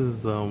 this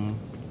is the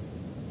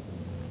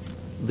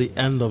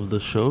end of the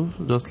show.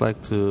 Just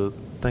like to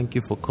thank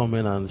you for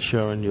coming and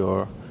sharing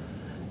your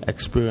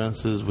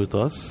experiences with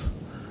us.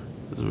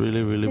 It's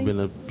really, really been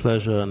a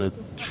pleasure and a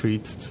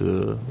treat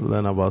to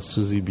learn about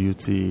Suzie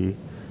Beauty,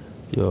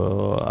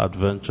 your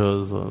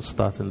adventures of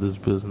starting this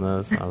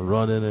business and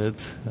running it,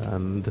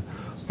 and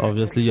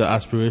obviously your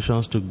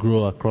aspirations to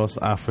grow across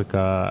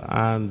Africa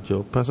and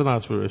your personal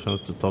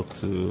aspirations to talk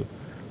to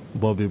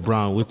Bobby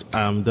Brown, which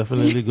I'm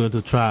definitely going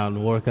to try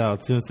and work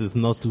out since it's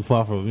not too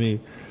far from me.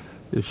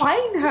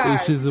 Find her.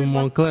 If she's in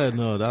Montclair,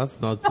 no,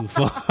 that's not too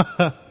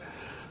far.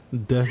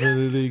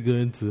 Definitely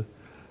going to.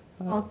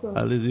 Awesome.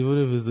 At least even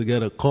if it's to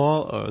get a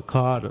call or a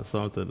card or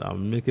something,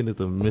 I'm making it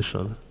a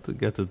mission to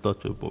get in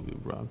touch with Bobby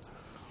Brown.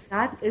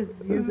 That is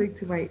music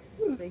to my...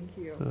 Thank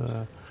you.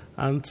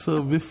 And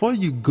so before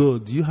you go,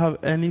 do you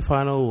have any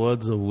final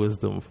words of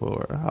wisdom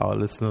for our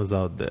listeners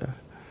out there?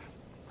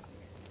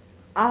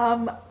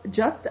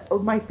 Just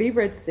my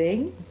favorite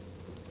saying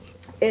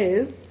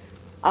is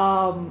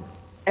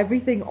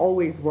everything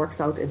always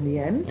works out in the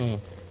end.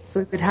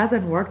 So if it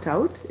hasn't worked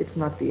out, it's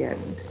not the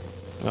end.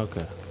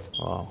 Okay.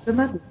 Wow. So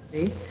that's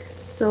it.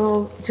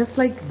 So just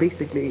like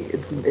basically,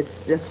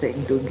 it's just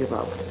saying don't give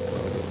up.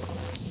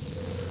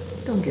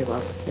 Don't give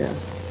up. Yeah.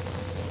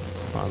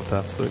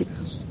 Fantastic.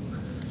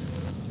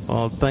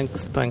 Well,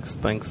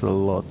 thanks a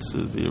lot,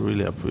 Suzie.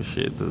 Really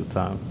appreciate the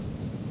time.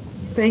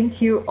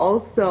 Thank you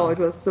also. It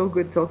was so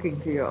good talking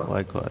to you.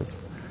 Likewise.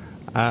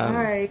 All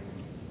right.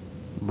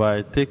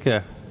 Bye. Take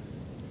care.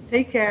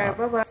 Take care.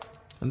 Bye-bye.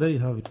 And there you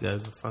have it,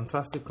 guys. A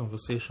fantastic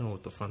conversation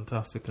with a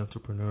fantastic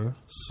entrepreneur,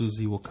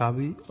 Suzie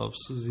Wokabi of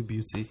Suzie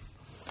Beauty.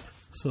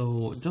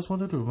 So just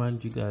wanted to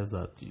remind you guys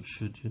that you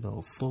should,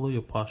 follow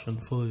your passion,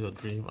 follow your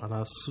dream. And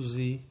as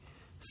Suzie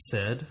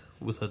said,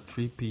 with her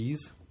 3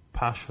 Ps,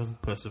 passion,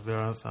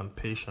 perseverance, and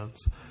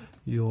patience,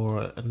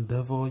 your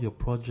endeavor, your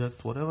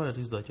project, whatever it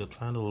is that you're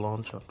trying to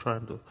launch or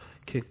trying to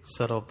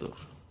set off the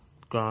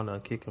ground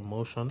and kick in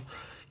motion,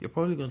 you're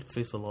probably going to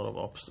face a lot of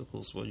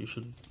obstacles, but you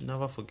should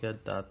never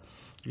forget that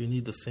you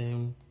need the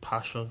same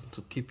passion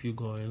to keep you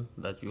going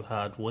that you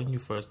had when you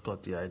first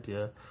got the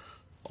idea,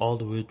 all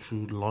the way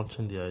through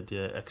launching the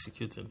idea,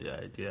 executing the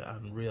idea,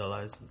 and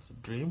realizing it's a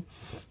dream.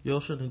 You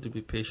also need to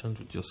be patient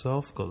with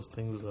yourself because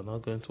things are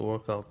not going to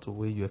work out the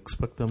way you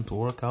expect them to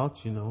work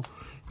out. You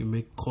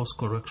make course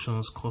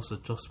corrections, course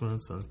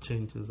adjustments, and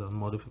changes and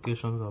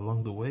modifications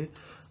along the way,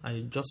 and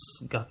you just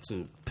got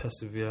to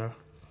persevere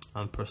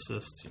and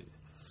persist.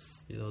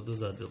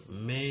 Those are the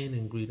main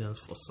ingredients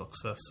for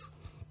success.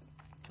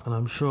 And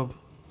I'm sure,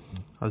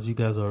 as you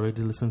guys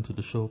already listen to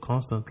the show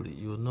constantly,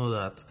 you know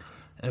that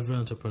every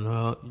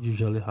entrepreneur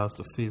usually has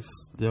to face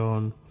their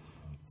own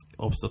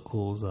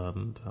obstacles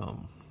and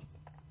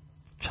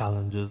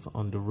challenges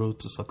on the road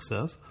to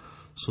success.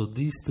 So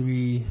these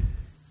 3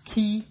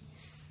 key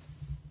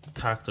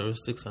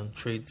characteristics and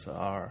traits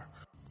are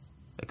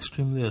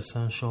extremely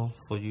essential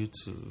for you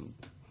to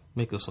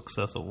make a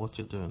success of what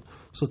you're doing.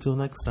 So till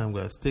next time,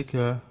 guys, take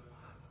care.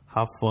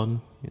 Have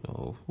fun,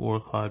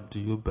 work hard, do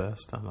your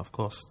best, and of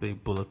course, stay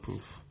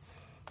bulletproof.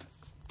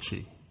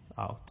 Chi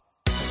out.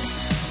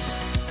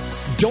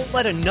 Don't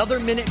let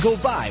another minute go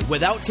by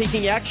without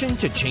taking action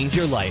to change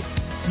your life.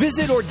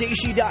 Visit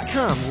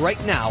ODESHI.com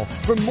right now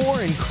for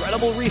more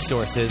incredible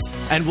resources,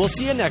 and we'll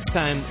see you next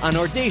time on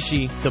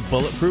ODESHI, the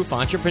Bulletproof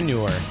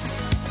Entrepreneur.